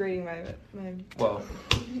love degrading my. Well.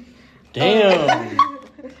 Damn.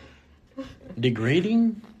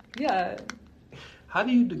 Degrading? Yeah. How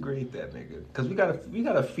do you degrade that nigga? Because we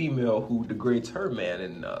got a female who degrades her man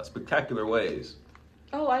in spectacular ways.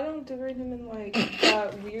 Oh, I don't degrade him in like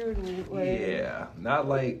that weird way. Yeah, not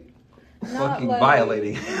like fucking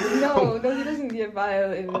violating. No, he doesn't get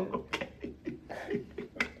violated. Okay.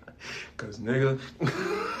 Cause nigga,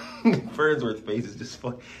 Fernsworth's face is just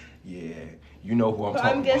fuck. Yeah, you know who I'm talking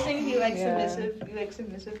about. I'm guessing he likes submissive. You like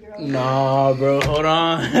submissive girls? Nah, bro, hold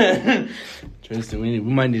on. Tristan, we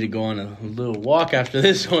might need to go on a little walk after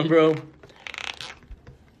this one, bro.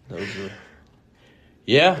 Those were...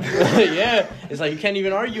 Yeah, yeah. It's like you can't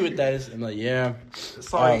even argue with that. I'm like, yeah.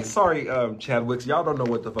 Sorry, Chadwicks. Y'all don't know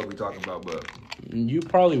what the fuck we talking about, but you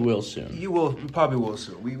probably will soon. You probably will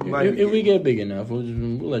soon. We if we get big enough, we'll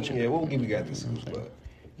let you. Yeah, we'll give you guys this, but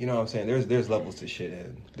you know what I'm saying. There's levels to shit,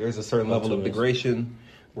 and there's a certain level of degradation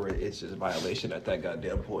where it's just violation at that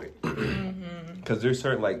goddamn point. Because there's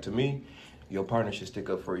certain, like, to me, your partner should stick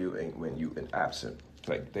up for you when you absent.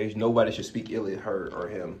 Like, there's nobody should speak ill of her or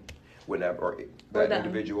him whenever, or that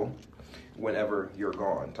individual, whenever you're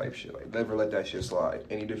gone, type shit. Like, never let that shit slide.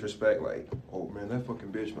 Any disrespect, like, oh man, that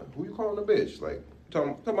fucking bitch, man. Who you calling a bitch? Like,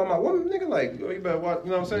 talking about my woman, nigga. Like, you better watch. You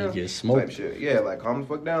know what I'm saying? You get smoked. Type shit. Yeah, like, calm the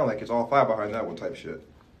fuck down. Like, it's all fire behind that one, type shit.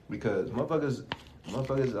 Because motherfuckers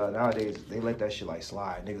nowadays, they let that shit like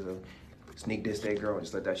slide. Niggas will sneak this their girl and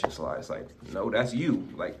just let that shit slide. It's like, no, that's you.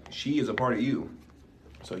 Like, she is a part of you.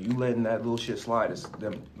 So you letting that little shit slide is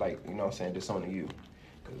them, like, you know what I'm saying, disowning you.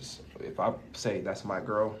 Because if I say that's my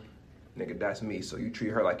girl, nigga, that's me. So you treat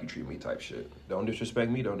her like you treat me, type shit. Don't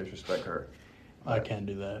disrespect me, don't disrespect her. I can't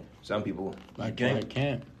do that. Some people, I can't. You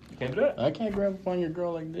can't do that? I can't grab up on your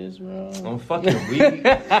girl like this, bro. I'm fucking weak.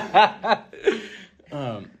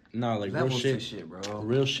 No, like levels real to shit, bro.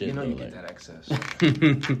 Real shit. You know, bro, you like... get that access.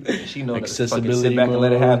 And she know that accessibility. Sit back and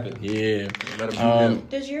let it happen. Yeah. Let her do them.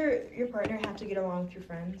 Does your partner have to get along with your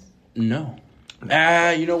friends? No.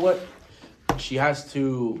 You know what? She has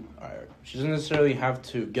to. She doesn't necessarily have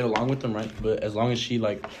to get along with them, right? But as long as she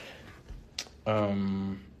like,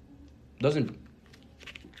 doesn't.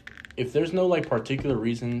 If there's no like particular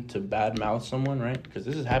reason to badmouth someone, right? Because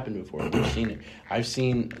this has happened before. We've seen it. I've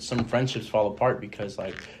seen some friendships fall apart because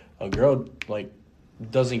like a girl like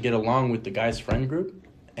doesn't get along with the guy's friend group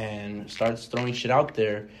and starts throwing shit out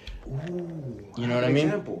there. Ooh, you know what I mean?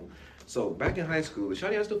 Example. So back in high school, the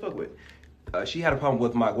shawty I still fuck with. She had a problem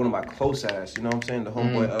with one of my close ass. You know what I'm saying? The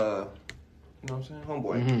homeboy. You know what I'm saying?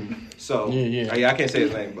 Homeboy. Mm-hmm. So yeah, I can't say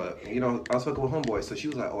his name, but you know I was fucking with homeboy. So she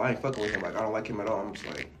was like, "Oh, I ain't fucking with him. Like I don't like him at all." I'm just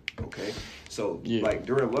like, okay. So like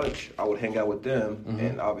during lunch, I would hang out with them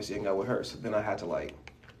and obviously hang out with her. So then I had to like,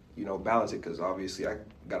 you know, balance it because obviously I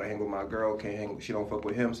gotta hang with my girl. Can't hang. She don't fuck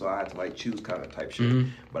with him. So I had to like choose kind of type shit.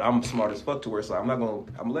 But I'm smart as fuck to where so I'm gonna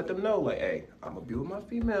let them know like, hey, I'm gonna be with my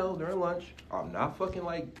female during lunch. I'm not fucking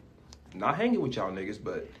like. Not hanging with y'all niggas,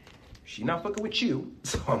 but she not fucking with you,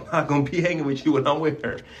 so I'm not gonna be hanging with you when I'm with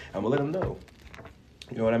her. I'm gonna let them know.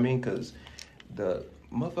 You know what I mean? Because the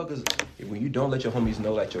motherfuckers, when you don't let your homies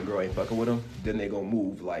know that your girl ain't fucking with them, then they gonna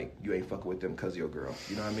move like you ain't fucking with them because of your girl.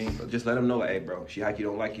 You know what I mean? But just let them know like, hey, bro, she like you,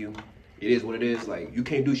 don't like you. It is what it is. Like, you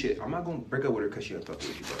can't do shit. I'm not gonna break up with her because she don't fuck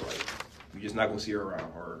with you, bro. Like, you're just not gonna see her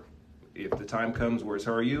around. Or if the time comes where it's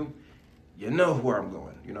her or you know where I'm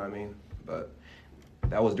going. You know what I mean? But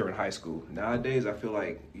that was during high school. Nowadays, I feel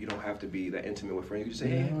like you don't have to be that intimate with friends. You just say,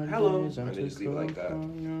 hey, hello, and then just leave it like that.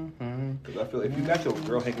 Because I feel like if you got your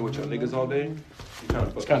girl hanging with your niggas all day, you kind of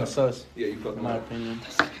fucking. It's kind of sus. Yeah, you fucking. In my opinion.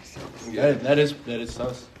 Yeah, that is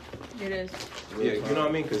sus. It is. Yeah, you know what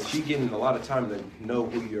I mean? Because she getting a lot of time to know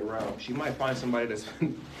who you're around. She might find somebody that's,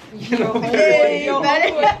 you know.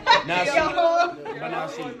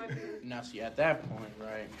 Now see, at that point,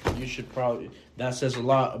 right, you should probably, that says a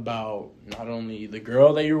lot about not only the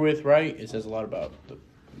girl that you're with, right? It says a lot about the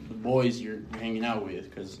boys you're hanging out with,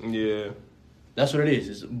 because that's what it is.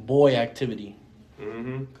 It's boy activity.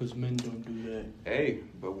 Because men don't do that. Hey,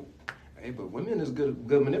 but women is good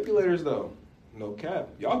manipulators, though. No cap.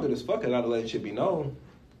 Y'all good as fuck at not letting shit be known.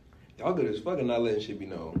 Y'all good as fuck at not letting shit be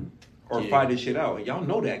known. Or finding shit out. And y'all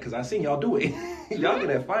know that, because I seen y'all do it. Y'all good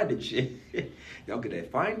at finding shit. Y'all good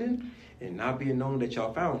at finding and not being known that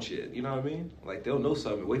y'all found shit. You know what I mean? Like, they'll know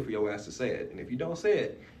something and wait for your ass to say it. And if you don't say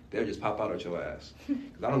it, they'll just pop out at your ass.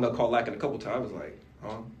 Because I don't know, called lacking a couple times. Like,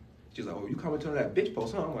 huh? She's like, oh, you commented on that bitch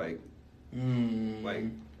post, huh? I'm like, like,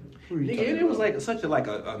 nigga, it was like such a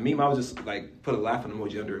meme. I was just like, put a laughing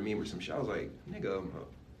emoji under a meme or some shit. I was like, nigga,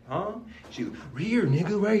 huh? She was, here,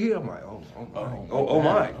 nigga, right here. I'm like, oh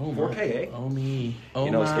my. 4K, eh? Oh, me. Oh,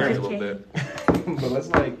 you know, scary a little bit. But that's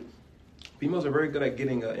like, females are very good at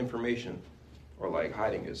getting information or like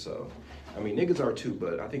hiding it. So, I mean, niggas are too,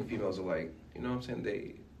 but I think females are like, you know what I'm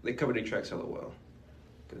saying? They cover their tracks hella well.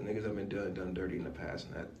 Because niggas have been done dirty in the past,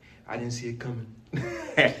 and I didn't see it coming.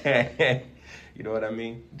 You know what I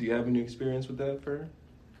mean? Do you have any experience with that, Fer?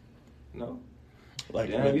 No? Like,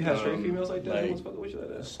 have you had straight females like that? Like, fucking with you like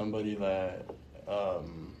that? Somebody that,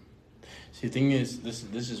 See, the thing is, this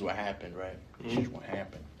is what happened, right? This is what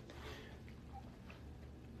happened.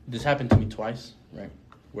 This happened to me twice, right?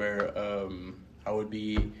 Where I would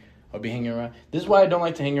be hanging around. This is why I don't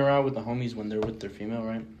like to hang around with the homies when they're with their female,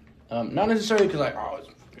 right? Not necessarily because like, oh, it's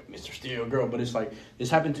Mr. Steel girl, but it's like this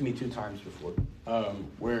happened to me 2 times before,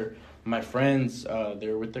 where my friends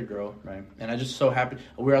they're with their girl, right? And I just so happened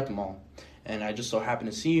we were at the mall, and I just so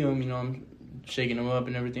happened to see them. You know, I'm shaking them up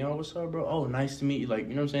and everything. Oh, what's up, bro? Oh, nice to meet you. Like,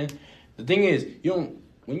 you know what I'm saying? The thing is, you don't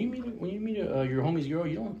when you meet your homie's girl,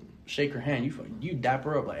 you don't shake her hand. You dap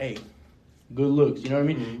her up like, hey, good looks. You know what I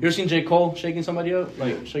mean? You ever seen J. Cole shaking somebody up,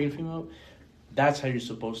 like shaking a female up? That's how you're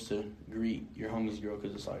supposed to greet your homie's girl,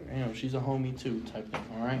 because it's like, she's a homie too, type thing.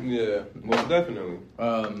 All right? Yeah, most definitely.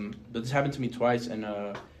 But this happened to me twice, and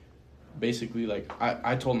basically, like,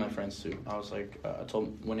 I told my friends too. I was like,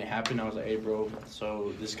 when it happened, I was like, hey, bro,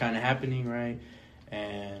 so this is kind of happening, right?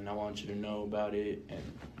 And I want you to know about it, and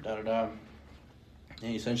da-da-da.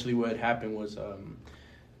 And essentially what happened was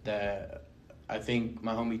that I think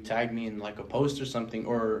my homie tagged me in, like, a post or something,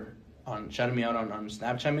 or shouted me out on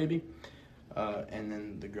Snapchat maybe. And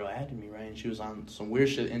then the girl added me, right? And she was on some weird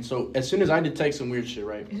shit. And so as soon as I detect some weird shit,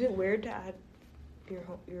 right? Is it weird to add your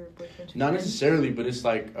boyfriend to Not necessarily, but it's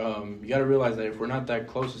like, you got to realize that if we're not that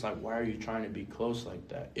close, it's like, why are you trying to be close like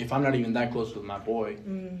that? If I'm not even that close with my boy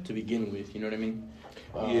to begin with, you know what I mean?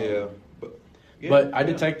 But I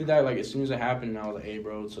detected that, like, as soon as it happened, and I was like, hey,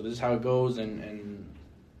 bro, so this is how it goes, and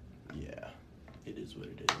yeah, it is what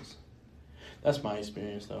it is. That's my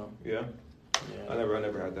experience, though. Yeah. Yeah. I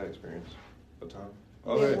never had that experience. What time?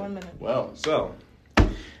 We All have right. 1 minute. Well, So,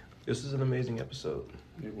 this is an amazing episode.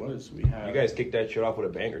 it was. We had. You guys kicked that shit off with a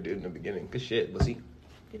banger, dude, in the beginning. Good shit, Lizzie.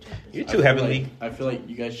 Good job. You're too heavenly. I feel like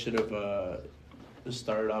you guys should have just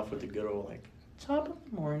started off with the good old, like, top of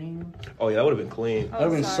the morning. Oh, yeah, that would have been clean. Oh, That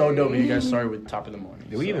would have been so sorry. dope if you guys started with top of the morning.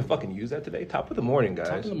 Did we even fucking use that today? Top of the morning, guys.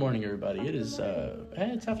 Top of the morning, everybody. It is,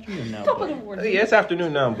 it's afternoon now. Top but of the morning. Yeah, it's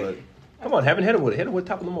afternoon now, but come on, hit him with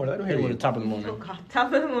top of the morning. Let him hit hear it with you. the top of the morning. Oh God,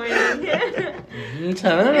 top of the morning.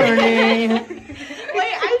 Top of the morning.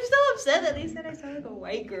 Wait, I'm so upset that they said I sound like a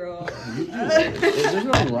white girl. There's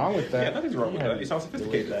nothing wrong with that. Yeah, nothing's wrong with that. You sound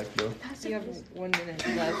sophisticated. Back, though. We have 1 minute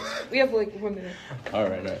left. We have like 1 minute. All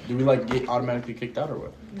right. Do we like get automatically kicked out or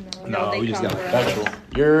what? No, we just got Factual.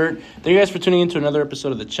 Thank you guys for tuning in to another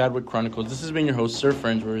episode of the Radwick Chronicles. This has been your host, Sir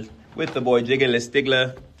Friendsworth. With the boy Jigga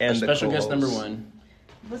Stigler and Our the special guest co-host. number 1.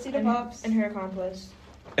 Lucy the Pops and her accomplice.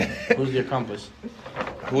 Who's the accomplice?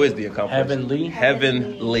 Who is the accomplice? Heavenly.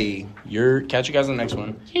 Heavenly. Catch you guys on the next one.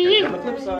 On the flip side.